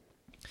hunt.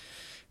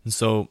 And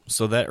so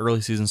that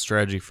early season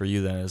strategy for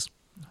you then is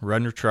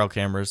run your trail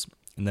cameras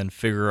and then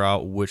figure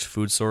out which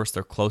food source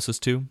they're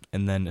closest to,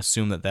 and then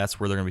assume that that's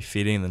where they're going to be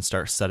feeding, and then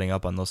start setting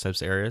up on those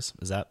types of areas.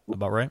 Is that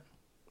about right?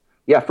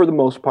 Yeah, for the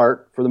most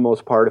part.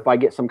 If I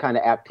get some kind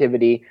of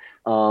activity,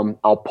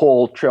 I'll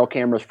pull trail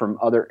cameras from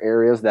other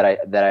areas that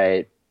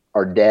I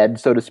are dead,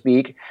 so to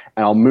speak,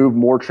 and I'll move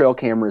more trail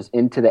cameras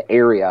into the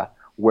area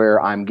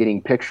where I'm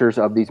getting pictures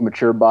of these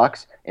mature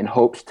bucks in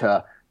hopes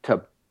to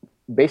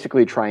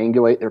basically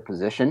triangulate their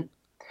position.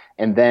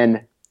 And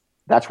then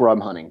that's where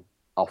I'm hunting.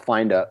 I'll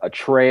find a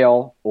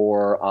trail,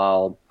 or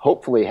I'll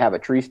hopefully have a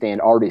tree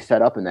stand already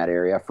set up in that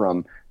area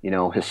from,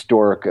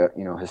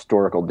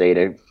 historical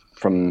data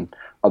from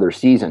other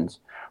seasons.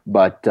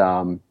 But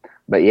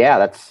yeah,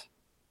 that's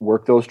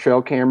work those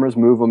trail cameras,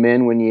 move them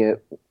in when you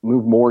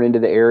move more into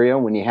the area,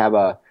 when you have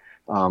a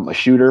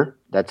shooter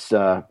that's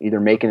either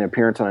making an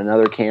appearance on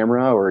another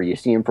camera, or you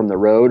see him from the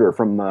road or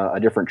from a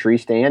different tree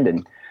stand,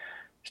 and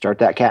start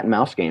that cat and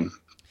mouse game.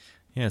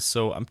 Yeah,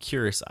 so I'm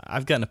curious.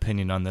 I've got an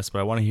opinion on this, but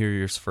I want to hear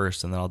yours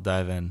first, and then I'll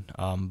dive in.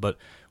 But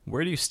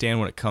where do you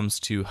stand when it comes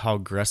to how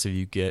aggressive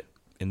you get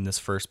in this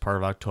first part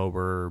of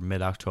October or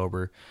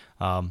mid-October?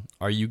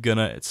 Are you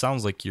gonna? It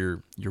sounds like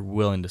you're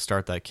willing to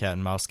start that cat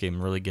and mouse game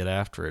and really get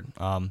after it.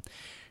 Are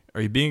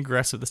you being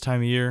aggressive this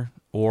time of year,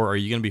 or are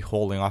you going to be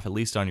holding off at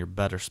least on your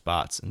better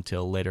spots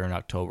until later in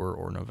October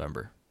or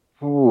November?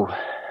 Ooh,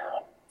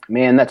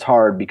 man, that's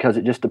hard because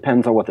it just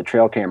depends on what the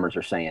trail cameras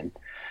are saying.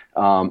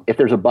 If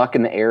there's a buck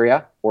in the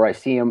area, or I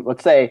see him,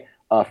 let's say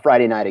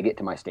Friday night I get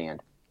to my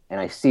stand and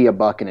I see a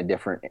buck in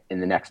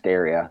the next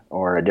area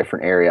or a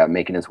different area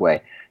making his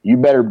way, you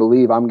better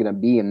believe I'm going to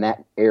be in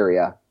that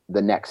area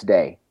the next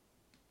day.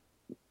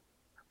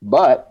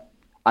 But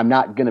I'm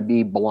not going to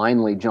be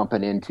blindly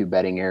jumping into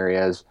bedding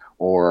areas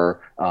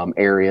or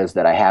areas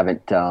that I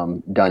haven't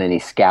done any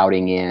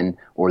scouting in,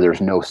 or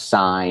there's no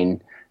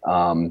sign.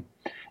 I've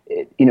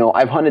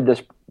hunted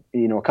this,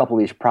 a couple of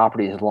these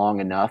properties long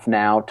enough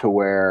now to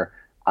where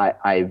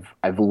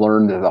I've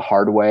learned the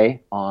hard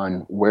way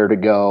on where to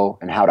go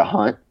and how to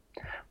hunt.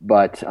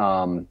 But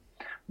I'm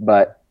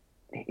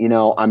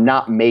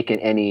not making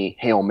any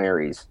Hail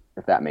Marys,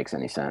 if that makes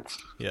any sense.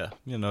 Yeah,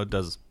 it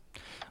does.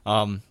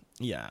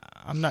 Yeah,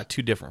 I'm not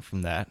too different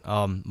from that.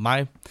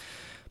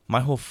 My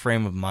whole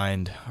frame of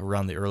mind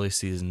around the early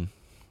season,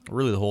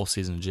 really the whole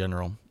season in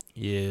general,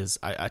 is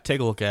I take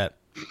a look at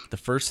the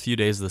first few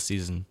days of the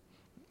season.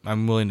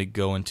 I'm willing to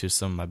go into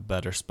some of my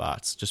better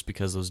spots just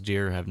because those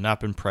deer have not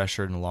been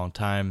pressured in a long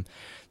time.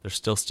 They're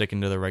still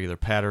sticking to their regular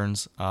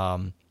patterns.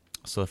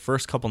 So the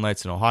first couple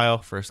nights in Ohio,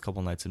 first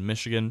couple nights in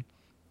Michigan,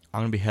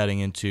 I'm going to be heading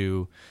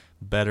into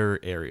better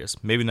areas.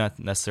 Maybe not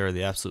necessarily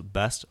the absolute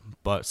best,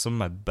 but some of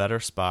my better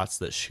spots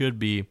that should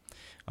be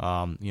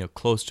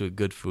close to a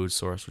good food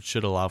source, which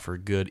should allow for a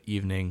good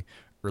evening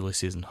early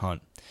season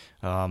hunt.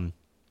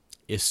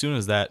 As soon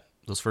as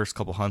those first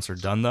couple hunts are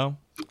done, though,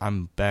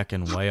 I'm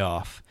backing way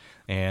off,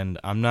 and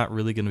I'm not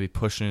really going to be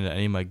pushing into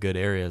any of my good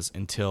areas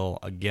until,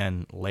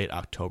 again, late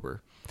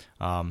October.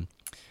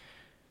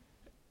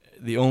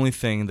 The only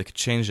thing that could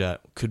change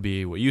that could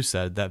be what you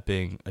said, that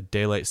being a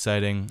daylight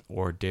sighting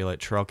or daylight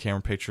trail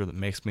camera picture that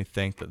makes me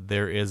think that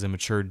there is a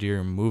mature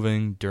deer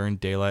moving during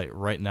daylight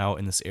right now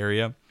in this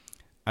area.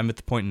 I'm at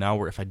the point now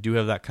where if I do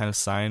have that kind of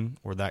sign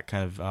or that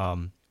kind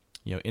of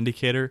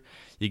indicator,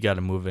 you got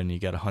to move in, you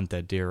got to hunt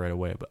that deer right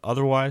away. But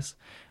otherwise,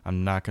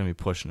 I'm not going to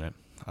be pushing it.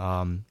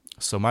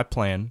 So my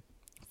plan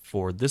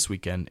for this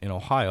weekend in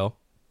Ohio,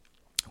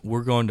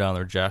 we're going down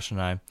there, Josh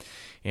and I,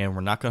 and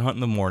we're not going to hunt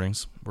in the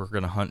mornings. We're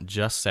going to hunt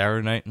just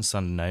Saturday night and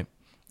Sunday night.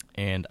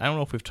 And I don't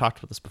know if we've talked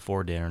about this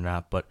before, Dan, or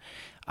not, but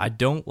I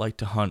don't like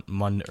to hunt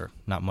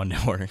not Monday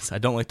mornings. I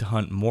don't like to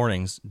hunt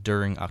mornings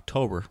during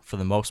October for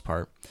the most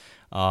part,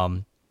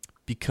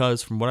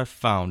 because from what I've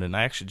found, and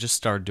I actually just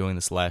started doing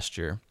this last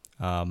year,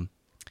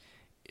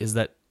 is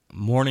that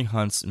morning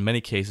hunts in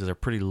many cases are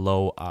pretty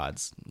low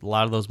odds. A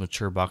lot of those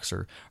mature bucks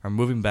are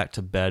moving back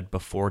to bed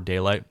before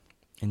daylight.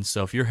 And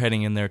so if you're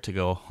heading in there to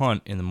go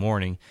hunt in the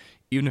morning,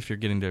 even if you're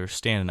getting to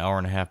stand an hour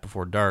and a half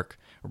before dark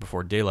or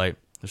before daylight,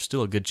 there's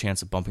still a good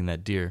chance of bumping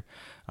that deer.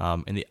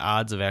 And the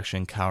odds of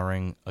actually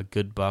encountering a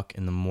good buck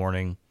in the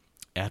morning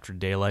after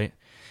daylight,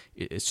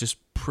 it's just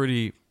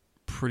pretty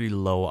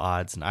low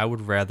odds. And I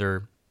would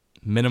rather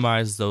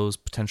minimize those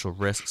potential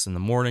risks in the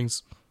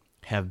mornings,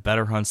 have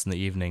better hunts in the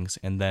evenings,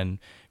 and then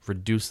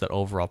reduce that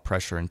overall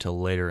pressure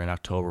until later in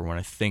October when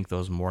I think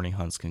those morning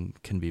hunts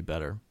can be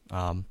better.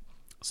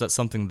 So that's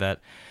something that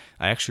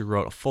I actually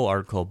wrote a full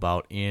article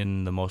about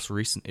in the most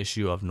recent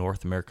issue of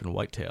North American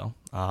Whitetail.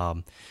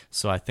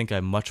 So I think I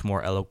much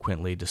more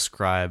eloquently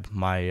describe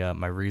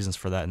my reasons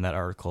for that in that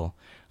article.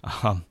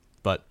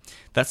 But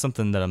that's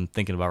something that I'm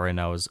thinking about right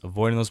now, is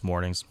avoiding those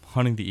mornings,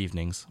 hunting the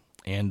evenings.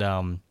 And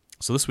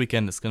so this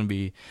weekend it's going to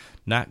be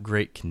not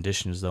great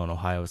conditions, though, in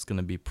Ohio. It's going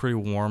to be pretty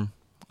warm,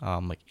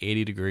 like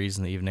 80 degrees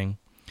in the evening.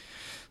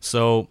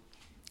 So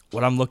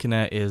what I'm looking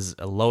at is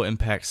a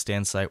low-impact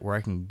stand site where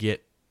I can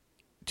get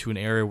to an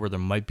area where there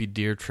might be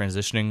deer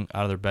transitioning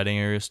out of their bedding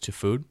areas to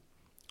food,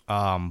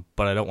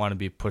 but I don't want to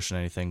be pushing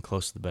anything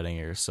close to the bedding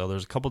areas. So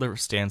there's a couple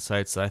different stand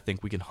sites that I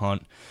think we can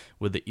hunt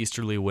with the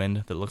easterly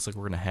wind that looks like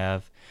we're going to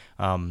have,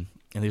 and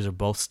these are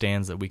both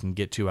stands that we can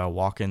get to. I'll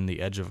walk in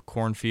the edge of a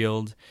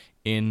cornfield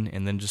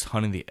and then just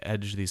hunting the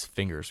edge of these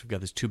fingers. We've got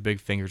these two big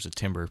fingers of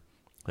timber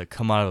that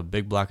come out of a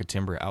big block of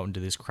timber out into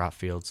these crop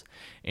fields,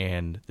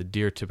 and the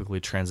deer typically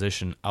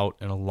transition out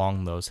and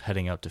along those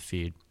heading out to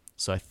feed.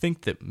 So I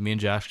think that me and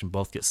Josh can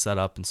both get set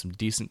up in some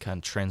decent kind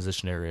of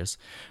transition areas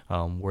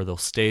where they'll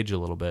stage a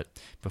little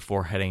bit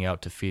before heading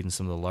out to feed in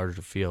some of the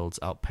larger fields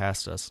out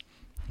past us.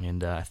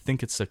 And I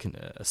think it's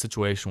a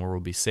situation where we'll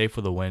be safe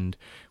with the wind.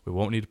 We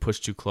won't need to push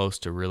too close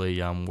to really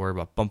worry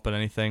about bumping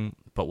anything,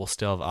 but we'll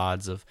still have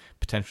odds of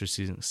potentially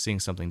seeing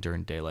something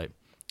during daylight,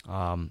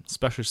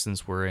 especially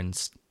since we're in,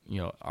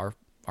 our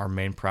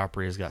main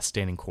property has got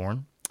standing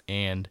corn,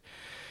 and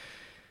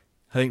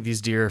I think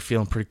these deer are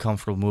feeling pretty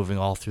comfortable moving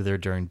all through there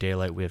during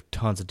daylight. We have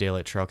tons of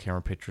daylight trail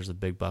camera pictures of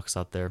big bucks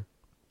out there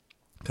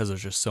because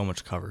there's just so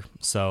much cover.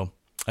 So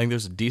I think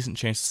there's a decent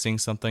chance of seeing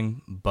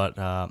something, but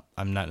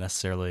I'm not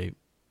necessarily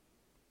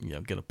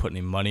going to put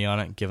any money on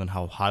it given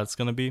how hot it's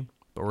going to be.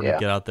 But we're going to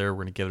get out there,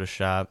 we're going to give it a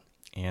shot,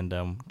 and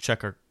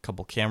check our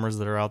couple cameras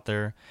that are out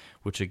there,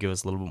 which would give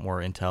us a little bit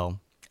more intel.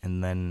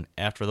 And then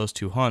after those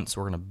two hunts,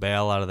 we're going to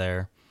bail out of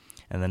there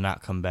and then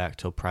not come back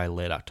till probably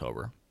late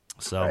October.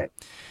 So right.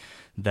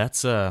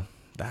 That's the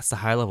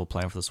high level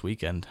plan for this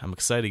weekend. I'm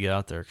excited to get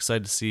out there,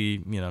 excited to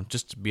see,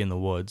 just to be in the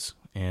woods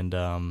and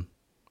kind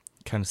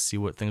of see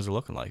what things are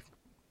looking like.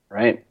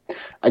 Right.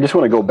 I just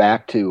want to go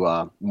back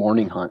to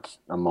morning hunts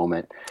a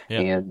moment,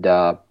 and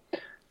I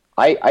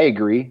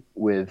agree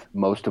with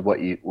most of what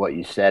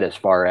you said as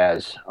far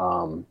as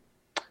low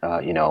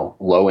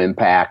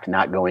impact,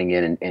 not going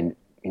in and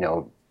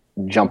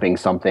jumping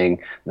something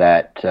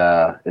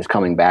that is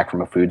coming back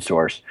from a food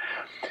source.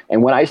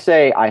 And when I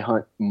say I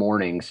hunt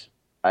mornings,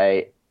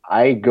 I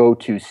go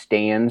to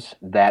stands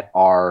that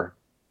are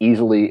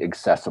easily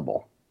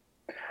accessible.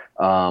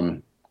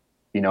 They're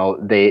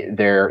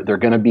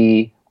going to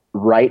be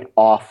right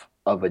off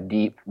of a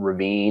deep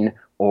ravine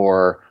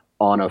or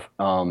on a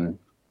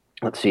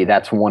let's see,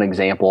 that's one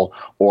example,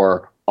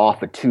 or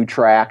off a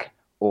 2-track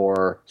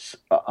or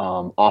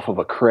off of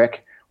a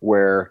creek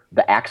where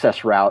the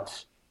access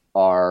routes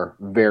are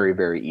very,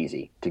 very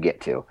easy to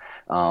get to.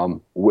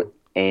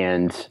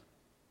 And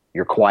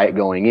you're quiet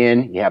going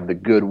in, you have the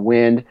good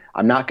wind.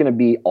 I'm not going to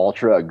be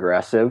ultra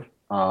aggressive,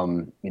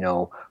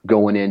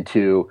 going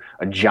into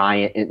a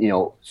giant,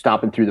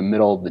 stomping through the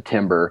middle of the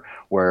timber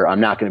where I'm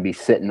not going to be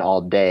sitting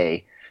all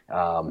day,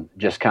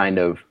 just kind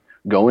of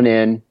going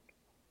in,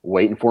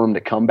 waiting for them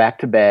to come back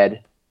to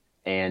bed.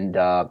 And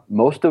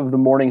most of the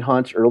morning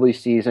hunts early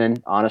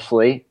season,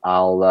 honestly,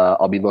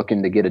 I'll be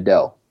looking to get a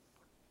doe.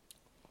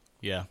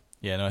 Yeah.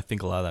 Yeah, no, I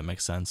think a lot of that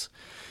makes sense.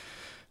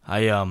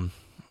 I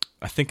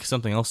think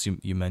something else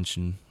you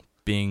mentioned,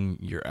 being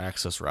your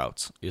access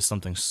routes, is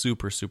something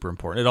super, super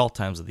important at all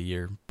times of the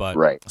year, but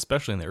Right.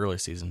 especially in the early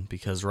season,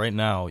 because right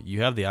now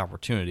you have the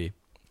opportunity,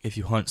 if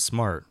you hunt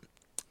smart,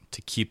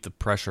 to keep the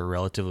pressure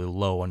relatively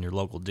low on your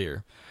local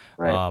deer.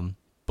 Right.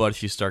 But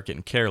if you start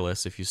getting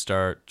careless, if you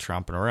start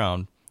tromping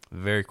around,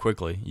 very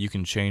quickly you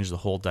can change the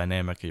whole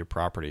dynamic of your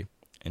property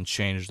and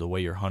change the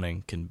way your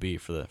hunting can be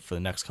for the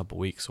next couple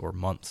weeks or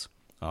months.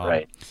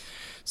 Right.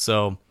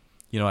 So,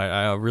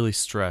 I really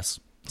stress,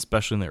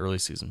 especially in the early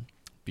season,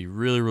 be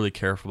really, really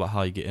careful about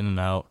how you get in and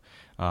out.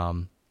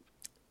 And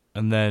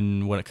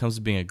then when it comes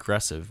to being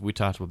aggressive, we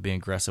talked about being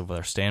aggressive with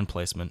our stand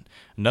placement.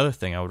 Another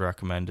thing I would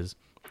recommend is,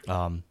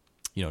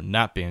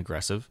 not being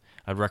aggressive.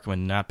 I'd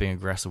recommend not being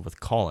aggressive with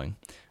calling.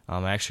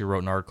 I actually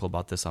wrote an article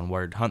about this on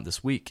Wired Hunt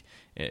this week.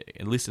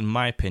 At least in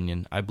my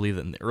opinion, I believe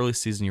that in the early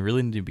season, you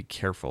really need to be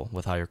careful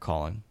with how you're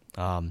calling.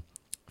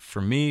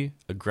 For me,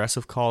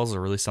 aggressive calls are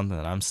really something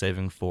that I'm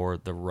saving for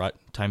the rut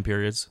time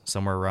periods,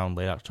 somewhere around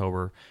late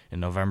October and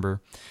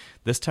November.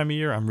 This time of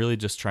year, I'm really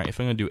just trying, if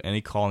I'm going to do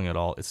any calling at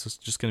all, it's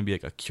just going to be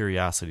like a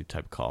curiosity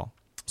type call.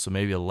 So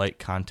maybe a light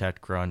contact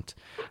grunt,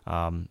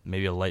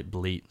 maybe a light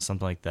bleat,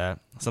 something like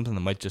that. Something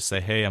that might just say,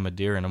 hey, I'm a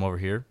deer and I'm over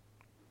here.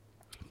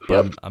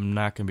 But Yep. I'm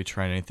not going to be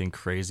trying anything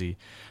crazy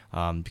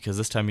because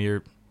this time of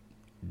year,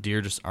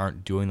 deer just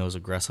aren't doing those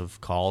aggressive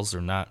calls.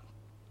 They're not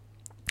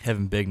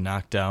having big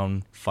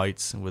knockdown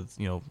fights with,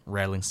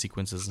 rattling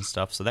sequences and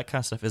stuff. So that kind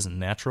of stuff isn't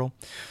natural.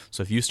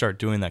 So if you start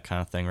doing that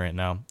kind of thing right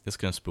now, it's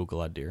going to spook a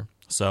lot of deer.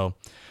 So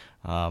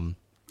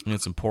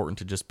it's important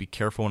to just be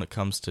careful when it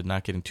comes to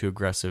not getting too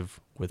aggressive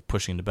with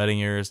pushing the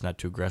bedding areas, not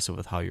too aggressive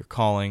with how you're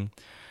calling.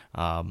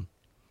 And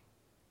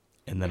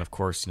then, of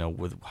course,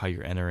 with how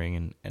you're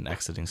entering and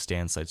exiting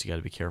stand sites, you got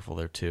to be careful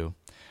there too.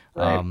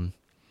 Right.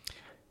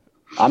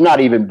 I'm not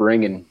even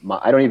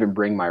I don't even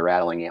bring my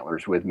rattling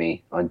antlers with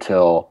me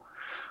until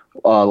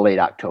late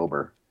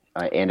October.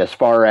 And as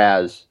far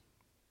as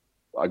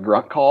a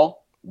grunt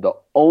call, the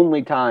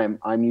only time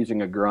I'm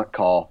using a grunt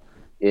call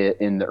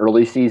in the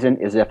early season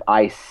is if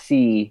I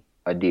see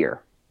a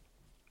deer,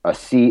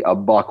 see a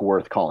buck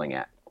worth calling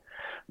at.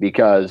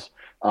 Because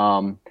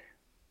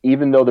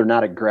even though they're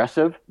not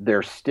aggressive,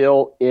 there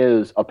still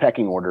is a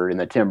pecking order in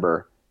the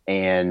timber.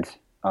 And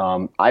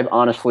I've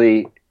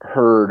honestly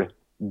heard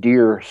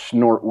deer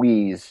snort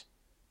wheeze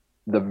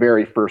the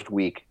very first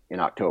week in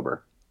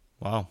October.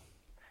 Wow.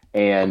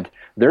 And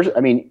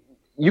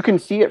you can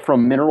see it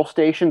from mineral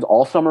stations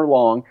all summer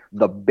long.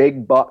 The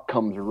big buck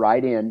comes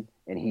right in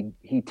and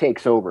he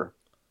takes over.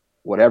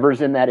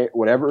 Whoever's at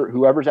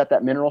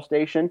that mineral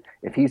station,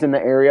 if he's in the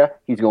area,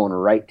 he's going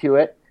right to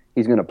it.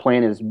 He's going to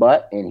plant his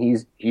butt and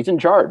he's in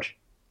charge.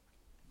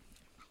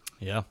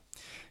 Yeah.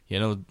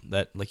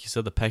 That, like you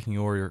said, the pecking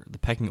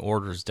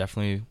order is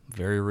definitely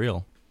very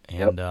real.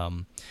 And Yep.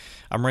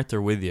 I'm right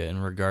there with you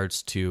in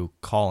regards to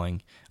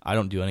calling. I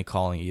don't do any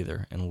calling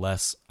either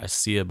unless I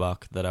see a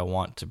buck that I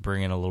want to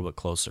bring in a little bit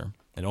closer.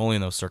 And only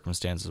in those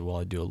circumstances will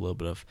I do a little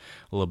bit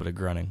of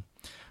grunting.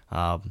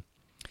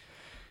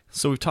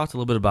 So we've talked a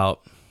little bit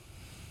about,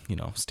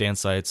 stand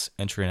sites,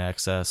 entry and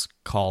access,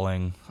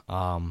 calling,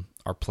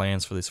 our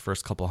plans for these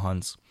first couple of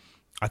hunts.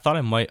 I thought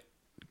I might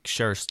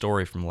share a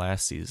story from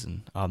last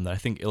season that I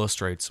think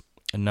illustrates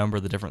a number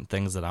of the different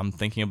things that I'm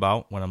thinking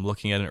about when I'm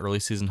looking at an early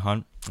season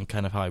hunt and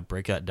kind of how I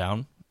break that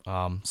down.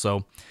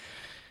 So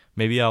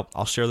maybe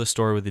I'll share the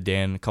story with you,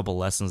 Dan, a couple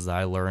lessons that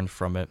I learned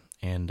from it.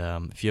 And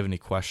if you have any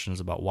questions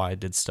about why I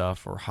did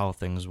stuff or how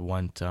things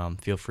went,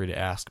 feel free to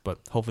ask. But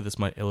hopefully this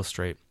might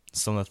illustrate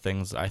some of the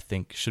things I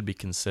think should be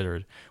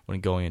considered when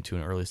going into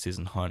an early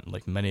season hunt,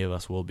 like many of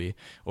us will be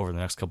over the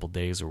next couple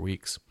days or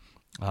weeks.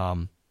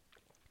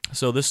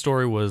 So this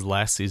story was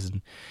last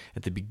season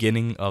at the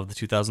beginning of the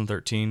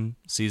 2013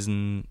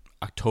 season,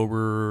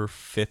 October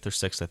 5th or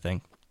 6th, I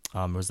think.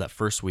 It was that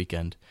first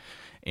weekend.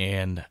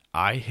 And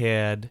I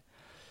had,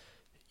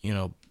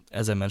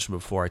 as I mentioned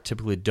before, I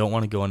typically don't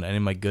want to go into any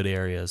of my good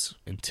areas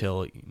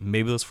until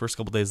maybe those first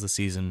couple days of the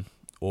season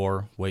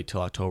or wait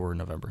till October or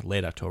November,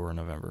 late October or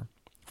November.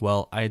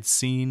 Well, I had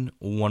seen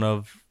one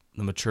of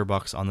the mature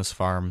bucks on this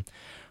farm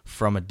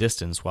from a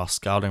distance while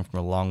scouting from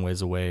a long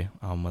ways away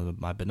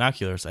with my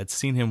binoculars. I'd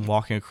seen him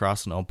walking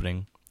across an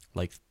opening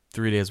like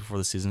 3 days before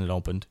the season had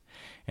opened.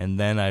 And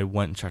then I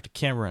went and checked a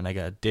camera, and I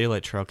got a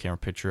daylight trail camera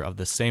picture of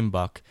the same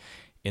buck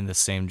in the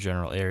same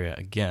general area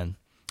again.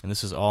 And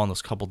this was all in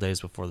those couple days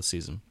before the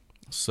season.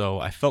 So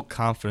I felt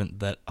confident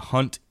that a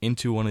hunt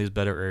into one of these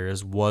better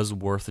areas was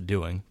worth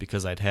doing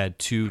because I'd had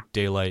 2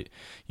 daylight,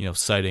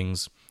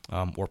 sightings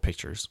or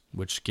pictures,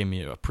 which gave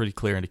me a pretty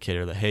clear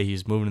indicator that, hey,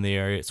 he's moving in the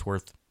area. It's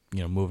worth,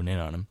 moving in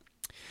on him.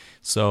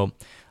 So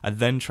I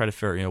then try to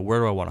figure out, where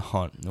do I want to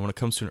hunt? And when it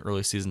comes to an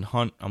early season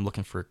hunt, I'm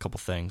looking for a couple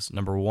things.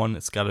 Number one,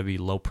 it's got to be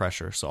low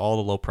pressure. So all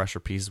the low pressure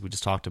pieces we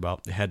just talked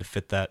about, they had to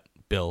fit that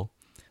bill.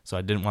 So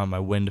I didn't want my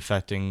wind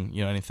affecting,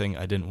 anything.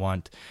 I didn't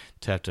want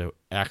to have to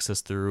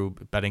access through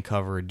bedding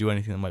cover or do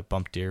anything that might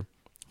bump deer.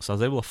 So I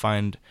was able to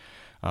find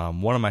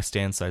one of my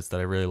stand sites that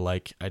I really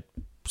like. I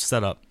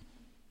set up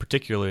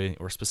particularly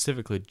or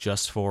specifically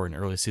just for an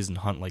early season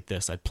hunt like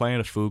this. I'd planted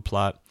a food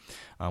plot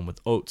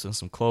with oats and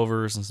some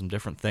clovers and some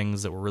different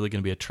things that were really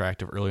going to be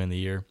attractive early in the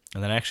year.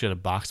 And then I actually had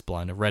a box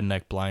blind, a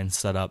redneck blind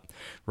set up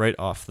right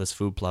off this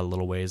food plot a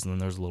little ways, and then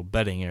there's a little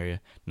bedding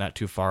area not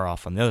too far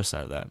off on the other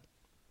side of that.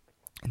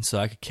 And so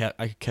I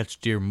could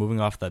catch deer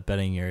moving off that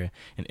bedding area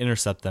and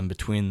intercept them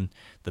between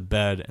the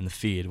bed and the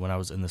feed when I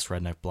was in this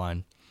redneck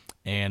blind.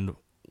 And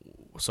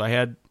so I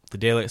had the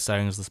daylight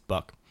sightings of this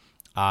buck.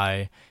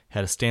 I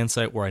had a stand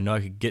site where I know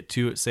I could get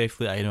to it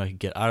safely. I know I could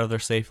get out of there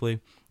safely.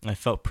 And I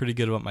felt pretty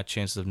good about my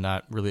chances of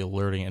not really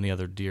alerting any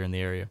other deer in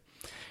the area.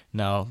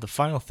 Now, the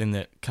final thing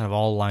that kind of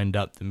all lined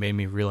up that made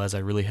me realize I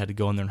really had to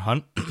go in there and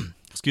hunt,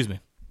 excuse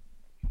me,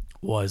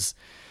 was,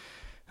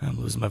 I'm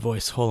losing my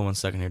voice. Hold on one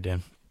second here,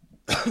 Dan.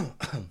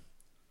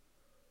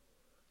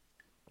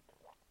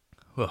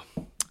 Well,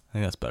 I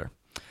think that's better.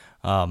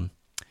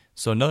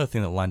 So another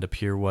thing that lined up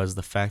here was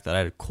the fact that I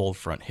had a cold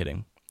front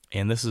hitting.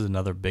 And this is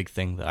another big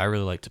thing that I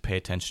really like to pay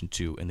attention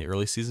to in the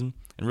early season,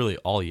 and really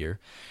all year,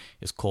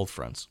 is cold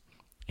fronts.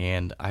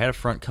 And I had a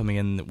front coming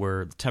in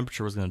where the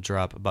temperature was going to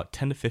drop about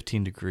 10 to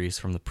 15 degrees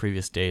from the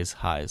previous day's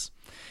highs,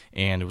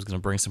 and it was going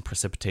to bring some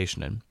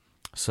precipitation in.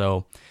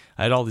 So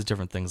I had all these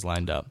different things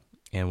lined up.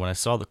 And when I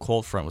saw the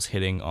cold front was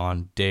hitting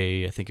on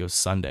day, I think it was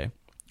Sunday,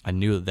 I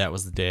knew that that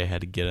was the day I had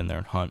to get in there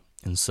and hunt.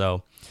 And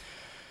so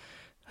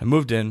I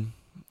moved in,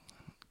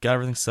 got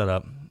everything set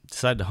up,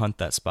 decided to hunt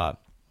that spot.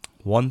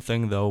 One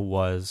thing, though,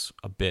 was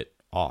a bit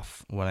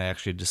off when I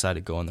actually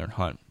decided to go in there and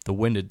hunt. The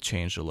wind had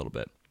changed a little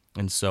bit.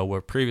 And so where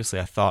previously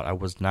I thought I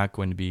was not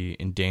going to be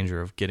in danger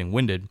of getting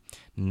winded,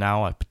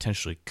 now I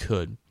potentially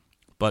could.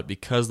 But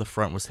because the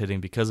front was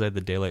hitting, because I had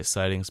the daylight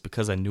sightings,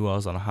 because I knew I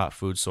was on a hot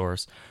food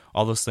source,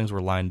 all those things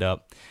were lined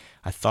up,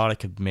 I thought I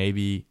could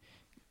maybe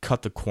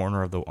cut the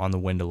corner on the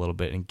wind a little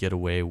bit and get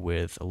away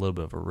with a little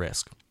bit of a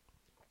risk.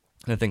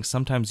 And I think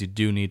sometimes you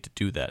do need to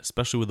do that,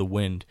 especially with the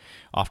wind.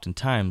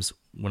 Oftentimes,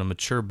 when a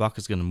mature buck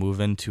is going to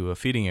move into a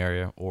feeding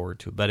area or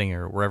to a bedding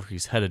area, wherever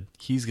he's headed,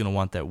 he's going to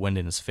want that wind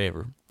in his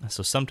favor.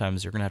 So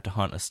sometimes you're going to have to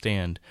hunt a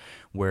stand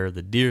where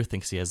the deer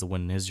thinks he has the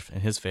wind in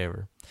his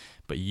favor,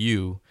 but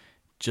you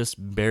just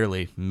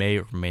barely may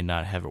or may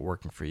not have it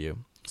working for you.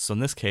 So in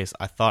this case,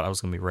 I thought I was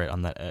going to be right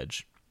on that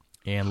edge.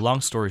 And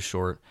long story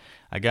short,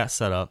 I got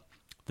set up.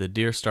 The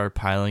deer started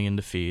piling in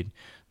to feed.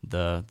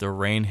 The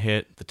rain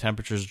hit. The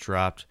temperatures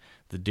dropped.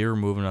 The deer were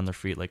moving on their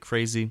feet like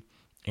crazy.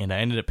 And I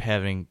ended up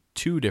having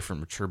two different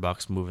mature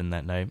bucks moving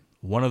that night.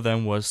 One of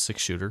them was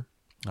 6-shooter,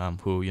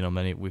 who,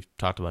 we've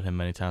talked about him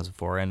many times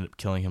before. I ended up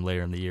killing him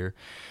later in the year.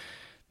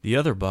 The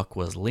other buck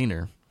was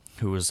Leaner,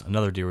 who was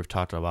another deer we've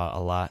talked about a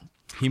lot.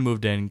 He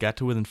moved in, got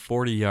to within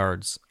 40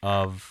 yards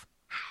of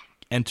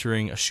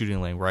entering a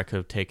shooting lane where I could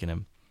have taken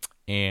him.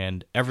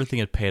 And everything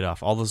had paid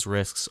off. All those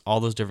risks, all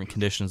those different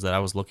conditions that I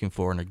was looking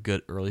for in a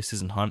good early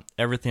season hunt,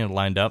 everything had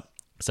lined up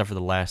except for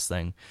the last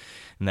thing,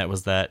 and that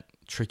was that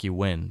tricky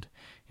wind.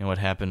 And what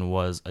happened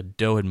was a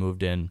doe had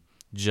moved in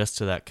just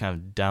to that kind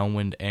of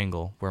downwind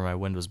angle where my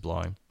wind was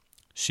blowing.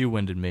 She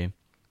winded me,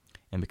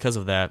 and because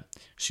of that,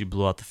 she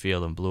blew out the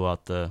field and blew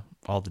out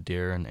all the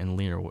deer, and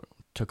Leaner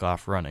took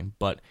off running.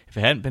 But if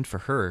it hadn't been for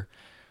her,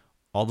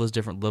 all those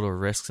different little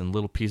risks and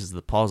little pieces of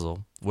the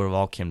puzzle would have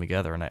all came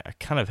together, and I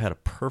kind of had a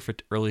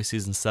perfect early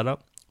season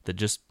setup that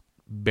just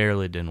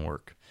barely didn't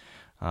work.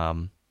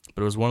 But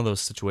it was one of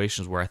those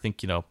situations where I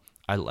think,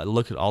 I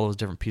look at all those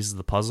different pieces of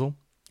the puzzle,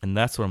 and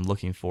that's what I'm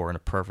looking for in a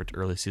perfect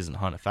early season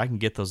hunt. If I can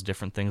get those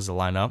different things to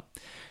line up,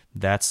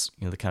 that's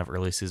the kind of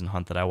early season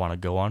hunt that I want to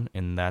go on,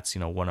 and that's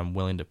when I'm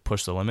willing to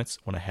push the limits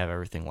when I have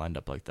everything lined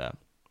up like that.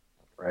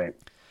 Right.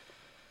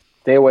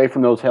 Stay away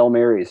from those Hail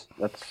Marys.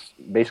 That's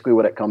basically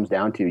what it comes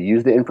down to.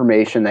 Use the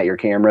information that your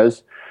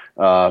cameras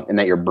and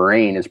that your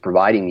brain is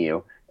providing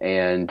you.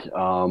 And,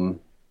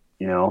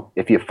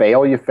 if you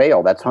fail, you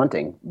fail. That's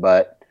hunting.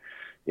 But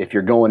if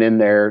you're going in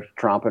there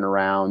tromping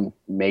around,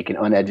 making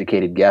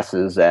uneducated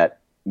guesses at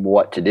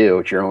what to do,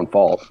 it's your own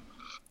fault.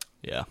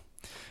 Yeah.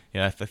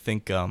 I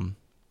think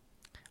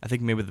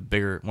maybe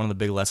one of the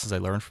big lessons I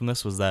learned from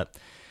this was that,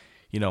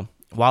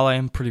 while I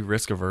am pretty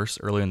risk averse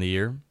early in the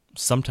year,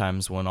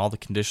 sometimes when all the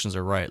conditions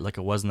are right, like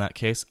it was in that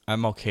case,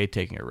 I'm okay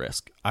taking a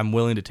risk. I'm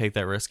willing to take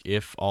that risk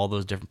if all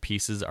those different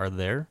pieces are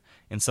there,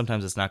 and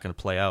sometimes it's not going to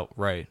play out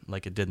right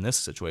like it did in this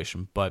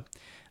situation. But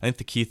I think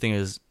the key thing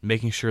is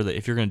making sure that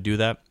if you're going to do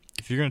that,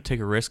 if you're going to take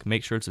a risk,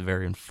 make sure it's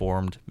very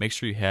informed. Make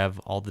sure you have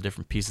all the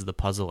different pieces of the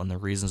puzzle and the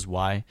reasons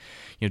why.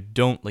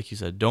 Don't, like you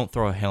said, don't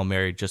throw a Hail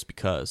Mary just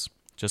because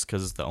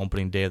it's the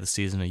opening day of the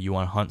season and you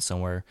want to hunt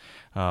somewhere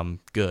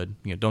good.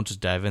 Don't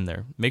just dive in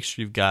there. Make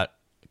sure you've got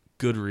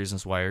good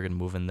reasons why you're going to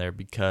move in there,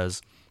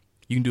 because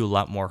you can do a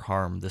lot more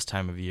harm this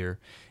time of year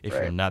if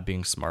you're not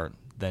being smart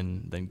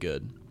than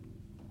good.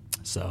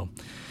 So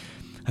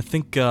I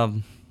think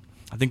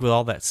with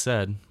all that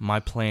said, my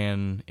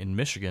plan in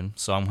Michigan,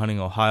 so I'm hunting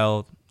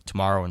Ohio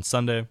tomorrow and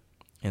Sunday,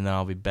 and then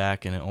I'll be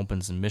back, and it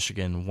opens in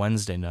Michigan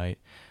Wednesday night.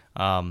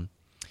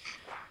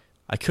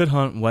 I could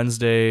hunt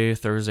Wednesday,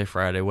 Thursday,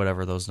 Friday,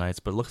 whatever those nights,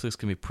 but it looks like it's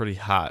going to be pretty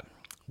hot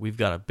we've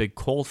got a big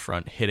cold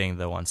front hitting,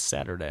 though, on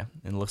Saturday,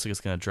 and it looks like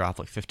it's going to drop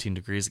like 15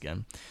 degrees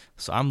again.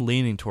 So I'm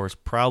leaning towards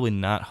probably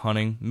not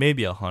hunting.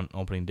 Maybe I'll hunt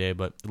opening day,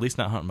 but at least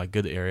not hunting my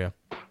good area.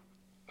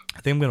 I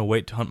think I'm going to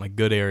wait to hunt my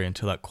good area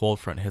until that cold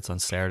front hits on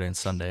Saturday and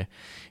Sunday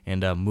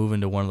and move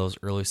into one of those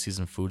early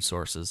season food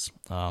sources.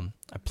 I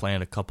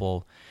planned a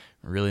couple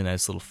really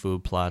nice little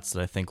food plots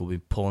that I think will be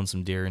pulling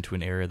some deer into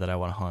an area that I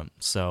want to hunt.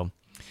 So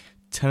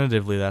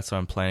tentatively, that's what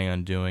I'm planning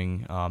on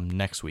doing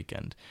next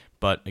weekend.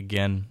 But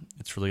again,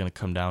 it's really going to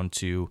come down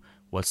to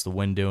what's the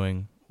wind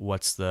doing,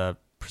 what's the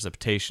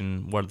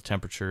precipitation, what are the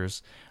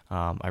temperatures.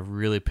 I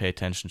really pay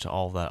attention to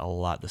all of that a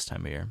lot this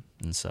time of year.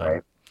 And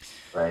so,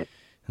 right.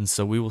 And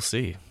so we will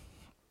see.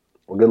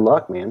 Well, good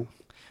luck, man.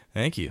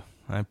 Thank you.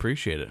 I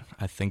appreciate it.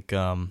 I think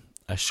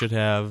I should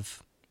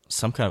have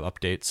some kind of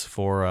updates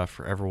for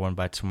everyone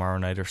by tomorrow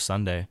night or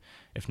Sunday.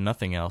 If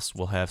nothing else,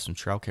 we'll have some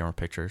trail camera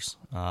pictures.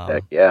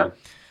 Heck yeah.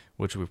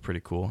 Which would be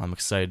pretty cool. I'm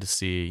excited to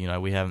see,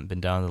 we haven't been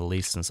down to the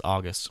lease since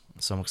August,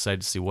 so I'm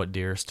excited to see what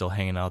deer are still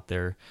hanging out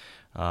there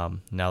now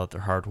that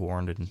they're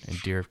hard-warned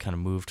and deer have kind of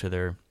moved to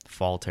their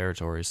fall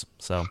territories.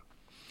 So,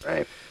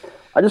 right.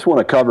 I just want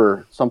to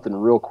cover something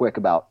real quick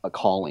about a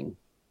calling.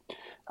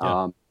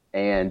 Yeah.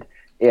 And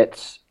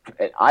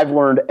I've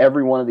learned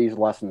every one of these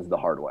lessons the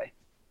hard way.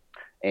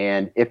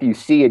 And if you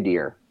see a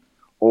deer,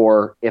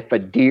 or if a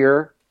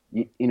deer,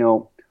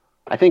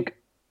 I think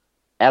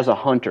as a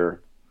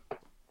hunter,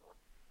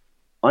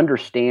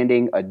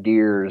 understanding a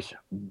deer's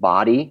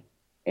body,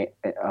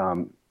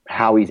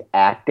 how he's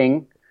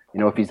acting,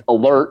 if he's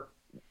alert,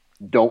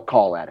 don't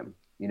call at him.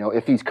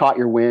 If he's caught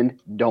your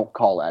wind, don't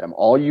call at him.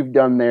 All you've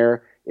done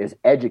there is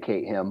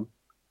educate him,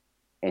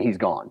 and he's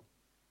gone.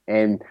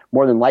 And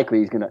more than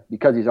likely,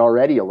 because he's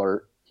already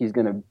alert, he's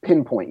going to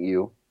pinpoint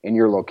you in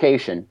your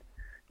location,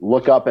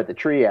 look up at the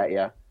tree at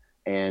you,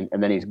 and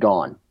then he's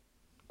gone.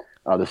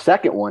 The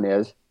second one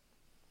is,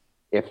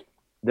 if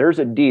there's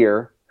a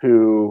deer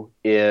who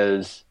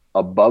is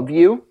above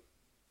you,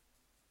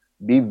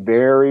 be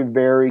very,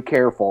 very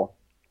careful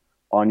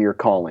on your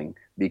calling,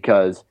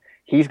 because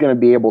he's going to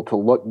be able to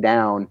look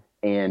down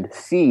and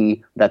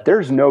see that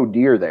there's no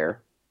deer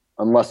there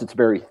unless it's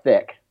very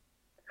thick.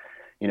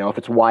 If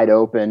it's wide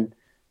open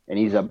and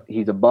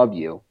he's above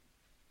you,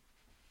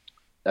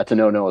 that's a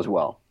no-no as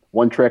well.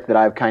 One trick that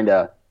I've kind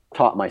of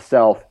taught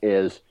myself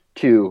is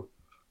to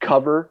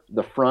cover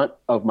the front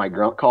of my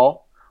grunt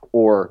call,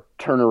 or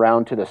turn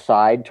around to the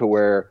side to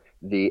where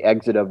the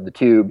exit of the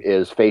tube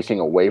is facing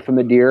away from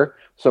the deer,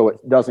 so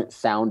it doesn't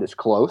sound as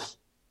close.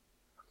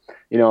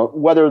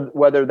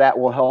 Whether that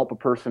will help a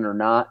person or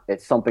not,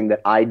 it's something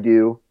that I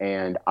do,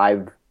 and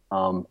I've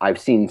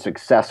seen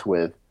success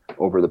with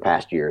over the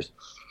past years.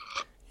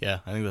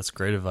 Yeah, I think that's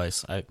great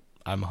advice.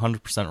 I'm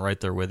 100% right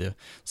there with you,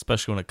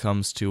 especially when it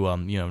comes to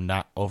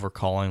not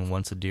overcalling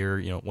once a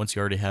deer, once you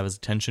already have his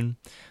attention.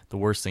 The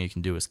worst thing you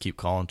can do is keep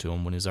calling to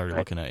him when he's already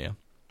looking at you.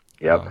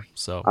 Yep.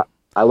 So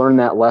I learned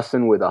that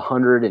lesson with a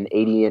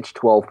 180-inch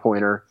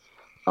 12-pointer.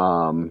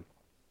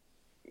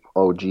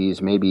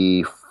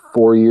 Maybe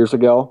 4 years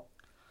ago.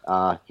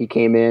 He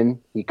came in.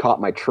 He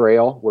caught my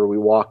trail where we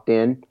walked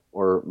in,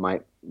 or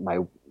my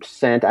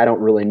scent. I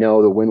don't really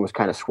know. The wind was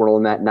kind of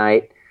swirling that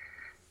night.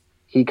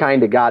 He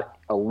kind of got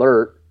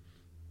alert.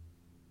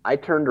 He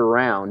turned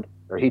around.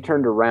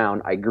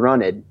 I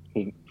grunted.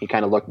 He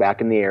kind of looked back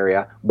in the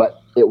area,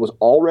 but it was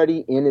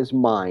already in his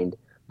mind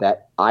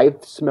that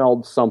I've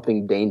smelled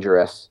something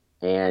dangerous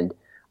and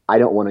I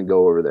don't want to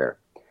go over there.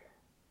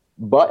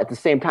 But at the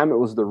same time, it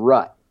was the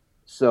rut.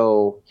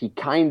 So he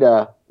kind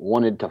of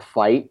wanted to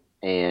fight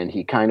and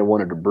he kind of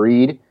wanted to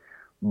breed.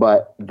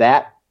 But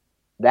that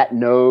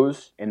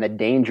nose and the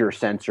danger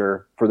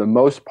sensor, for the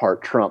most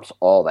part, trumps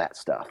all that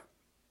stuff.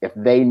 If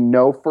they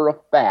know for a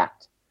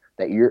fact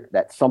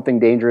that something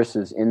dangerous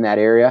is in that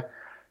area,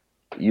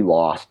 you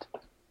lost.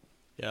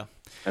 Yeah.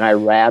 And I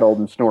rattled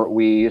and snort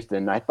wheezed,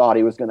 and I thought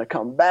he was going to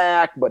come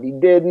back, but he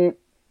didn't.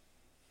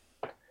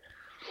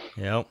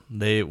 Yeah.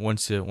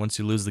 Once you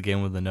lose the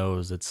game with the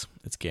nose, it's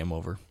game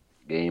over.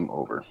 Game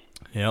over.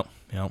 Yep.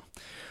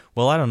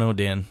 Well, I don't know,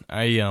 Dan.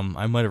 I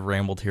might have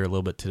rambled here a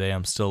little bit today.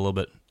 I'm still a little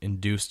bit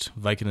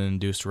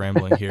Vicodin-induced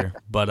rambling here.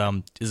 But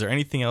is there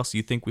anything else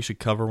you think we should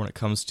cover when it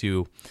comes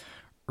to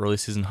early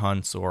season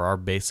hunts, or our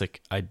basic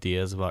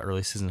ideas about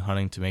early season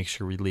hunting, to make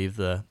sure we leave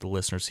the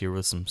listeners here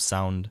with some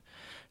sound,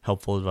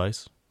 helpful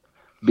advice?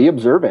 Be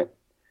observant.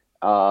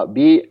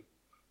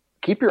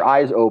 Keep your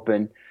eyes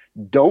open.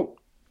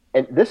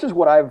 And this is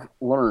what I've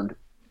learned.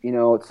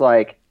 It's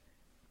like,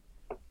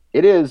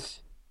 it is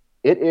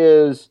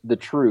the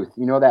truth.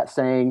 That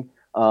saying,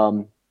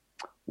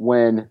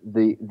 when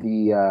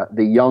the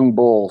young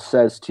bull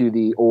says to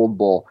the old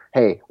bull,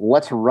 "Hey,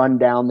 let's run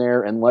down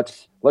there and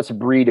let's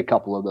breed a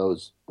couple of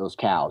those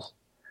cows."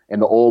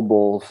 And the old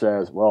bull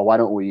says, "Well, why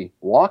don't we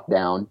walk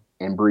down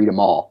and breed them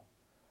all?"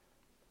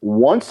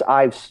 Once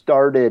I've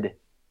started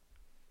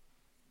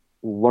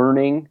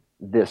learning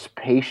this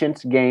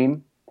patience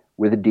game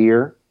with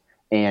deer,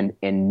 and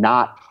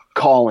not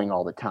calling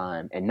all the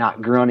time, and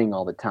not grunting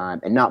all the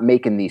time, and not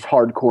making these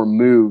hardcore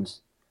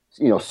moves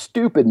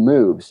stupid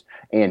moves,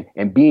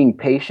 and being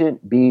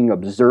patient, being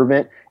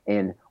observant,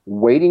 and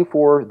waiting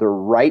for the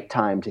right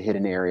time to hit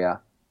an area.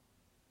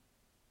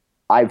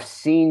 I've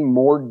seen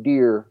more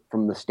deer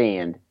from the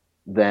stand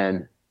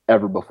than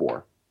ever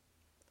before.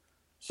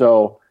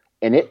 So,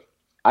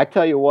 I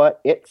tell you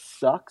what, it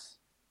sucks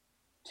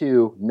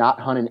to not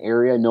hunt an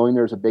area knowing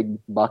there's a big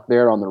buck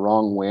there on the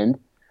wrong wind,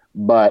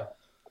 but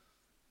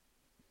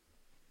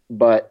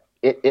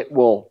it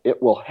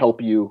will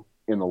help you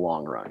in the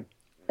long run.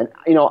 And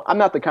I'm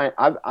not the kind.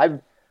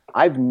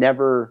 I've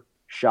never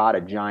shot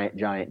a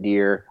giant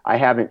deer. I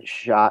haven't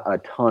shot a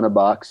ton of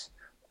bucks,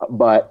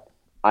 but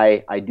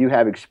I do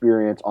have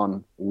experience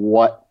on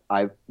what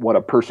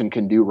a person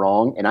can do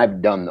wrong, and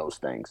I've done those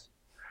things.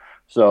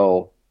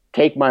 So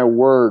take my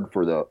word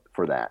for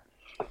that.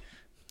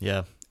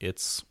 Yeah,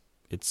 it's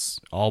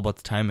all about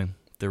the timing.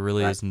 There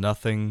really is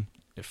nothing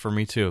for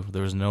me too.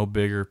 There was no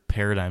bigger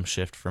paradigm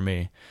shift for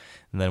me.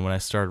 And then when I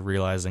started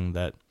realizing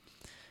that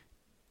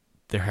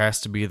there has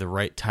to be the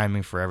right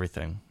timing for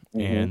everything,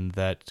 and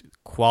that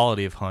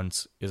quality of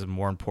hunts is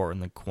more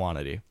important than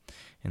quantity.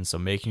 And so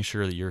making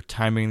sure that you're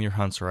timing your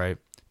hunts right,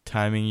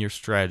 timing your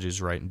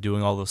strategies right, and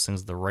doing all those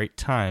things at the right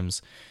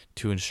times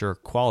to ensure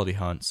quality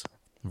hunts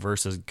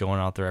versus going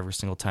out there every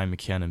single time you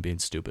can and being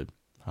stupid.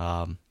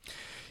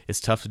 It's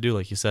tough to do,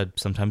 like you said.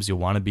 Sometimes you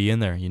want to be in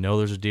there.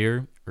 There's a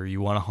deer, or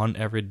you want to hunt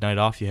every night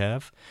off you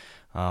have.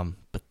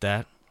 But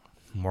that,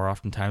 more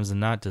oftentimes than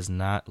not, does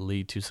not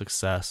lead to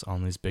success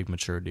on these big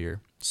mature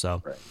deer.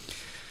 So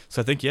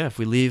I think, if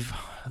we leave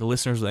the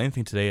listeners with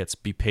anything today, it's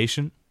be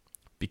patient,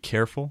 be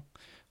careful,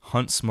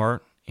 hunt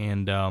smart,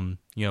 and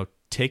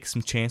take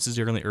some chances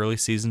during the early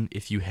season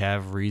if you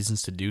have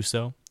reasons to do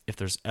so. If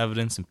there's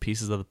evidence and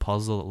pieces of the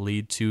puzzle that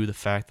lead to the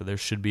fact that there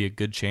should be a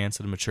good chance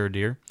at a mature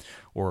deer,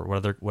 or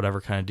whatever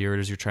kind of deer it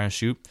is you're trying to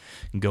shoot,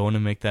 go in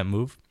and make that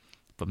move.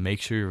 But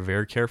make sure you're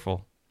very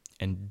careful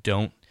and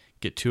don't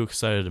get too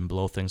excited and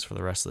blow things for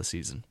the rest of the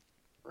season.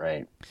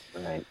 Right.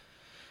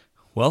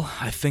 Well,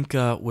 I think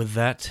with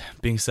that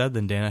being said,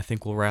 then, Dan, I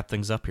think we'll wrap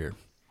things up here.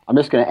 I'm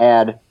just going to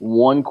add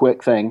one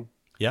quick thing.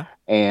 Yeah.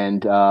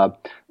 And,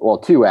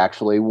 two,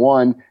 actually.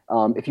 One,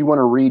 if you want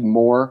to read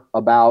more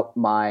about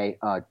my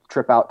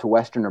trip out to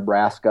western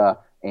Nebraska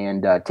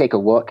and take a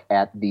look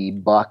at the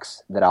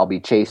bucks that I'll be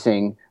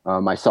chasing,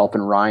 myself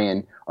and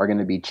Ryan are going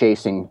to be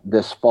chasing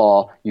this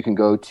fall, you can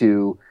go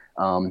to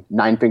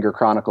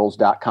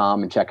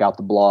ninefingerchronicles.com and check out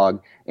the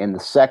blog. And the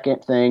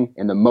second thing,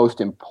 and the most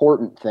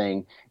important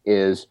thing,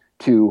 is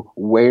to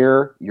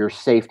wear your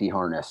safety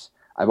harness.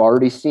 I've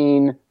already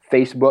seen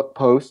Facebook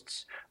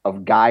posts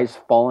of guys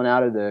falling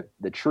out of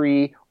the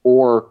tree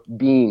or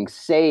being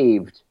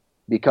saved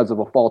because of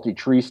a faulty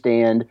tree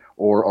stand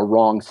or a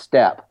wrong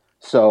step.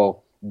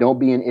 So don't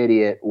be an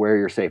idiot. Wear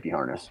your safety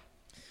harness.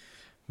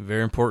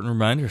 Very important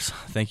reminders.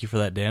 Thank you for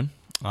that, Dan.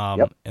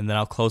 Yep. And then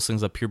I'll close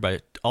things up here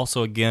by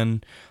also,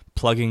 again,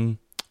 plugging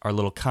our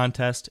little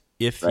contest.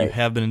 If you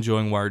have been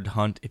enjoying Wired to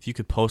Hunt, if you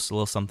could post a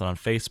little something on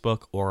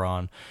Facebook or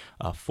on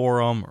a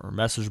forum or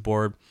message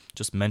board,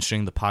 just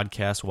mentioning the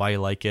podcast, why you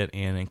like it,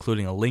 and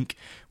including a link,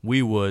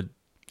 it would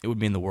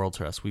mean the world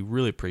to us. We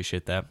really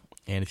appreciate that.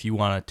 And if you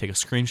want to take a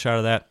screenshot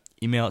of that,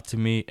 email it to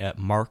me at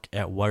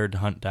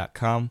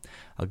mark@wiredtohunt.com.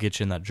 I'll get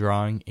you in that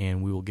drawing,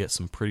 and we will get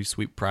some pretty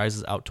sweet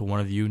prizes out to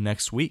one of you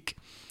next week.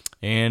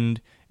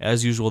 And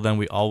as usual, then,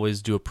 we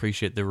always do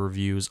appreciate the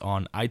reviews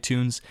on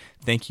iTunes.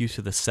 Thank you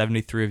to the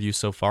 73 of you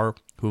so far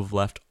who have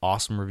left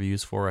awesome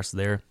reviews for us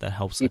there. That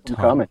helps a ton. Keep them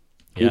coming.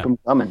 Keep them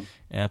coming.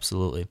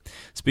 Absolutely.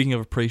 Speaking of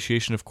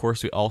appreciation, of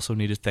course, we also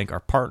need to thank our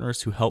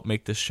partners who help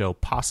make this show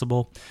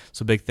possible.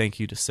 So big thank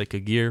you to Sitka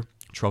Gear,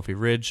 Trophy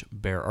Ridge,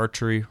 Bear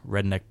Archery,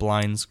 Redneck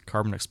Blinds,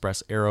 Carbon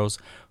Express Arrows,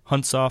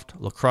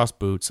 Huntsoft, Lacrosse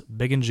Boots,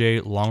 Big & J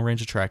Long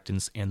Range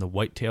Attractants, and the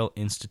Whitetail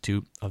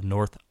Institute of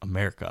North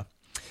America.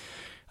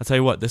 I'll tell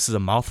you what, this is a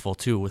mouthful,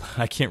 too.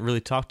 I can't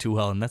really talk too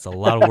well, and that's a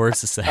lot of words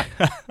to say.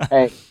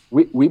 Hey,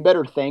 we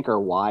better thank our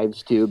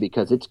wives, too,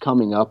 because it's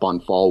coming up on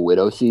fall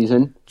widow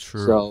season.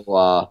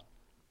 True.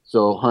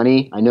 So,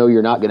 honey, I know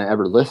you're not going to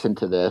ever listen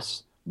to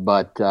this,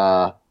 but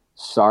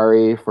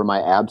sorry for my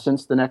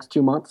absence the next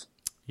 2 months.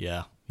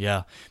 Yeah.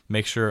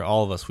 Make sure,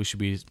 all of us, we should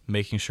be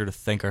making sure to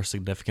thank our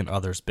significant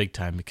others big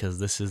time, because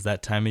this is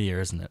that time of year,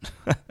 isn't it?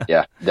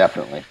 Yeah,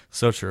 definitely.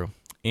 So true.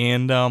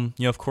 And,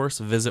 of course,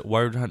 visit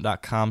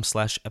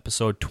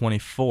wiredhunt.com/episode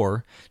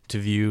 24 to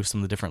view some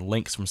of the different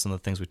links from some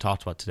of the things we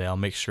talked about today. I'll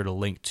make sure to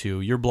link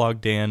to your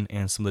blog, Dan,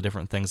 and some of the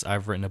different things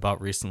I've written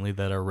about recently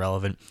that are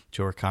relevant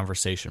to our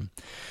conversation.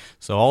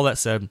 So all that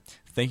said,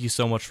 thank you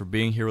so much for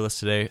being here with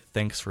us today.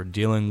 Thanks for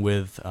dealing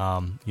with,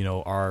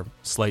 our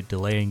slight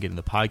delay in getting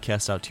the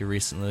podcast out to you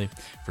recently,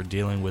 for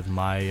dealing with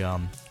my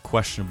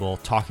questionable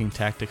talking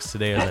tactics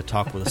today as I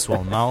talk with a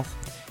swollen mouth.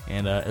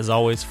 And as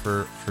always,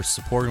 for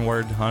supporting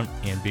Wired to Hunt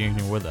and being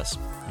here with us.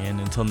 And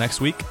until next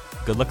week,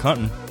 good luck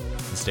hunting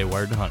and stay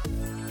wired to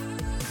hunt.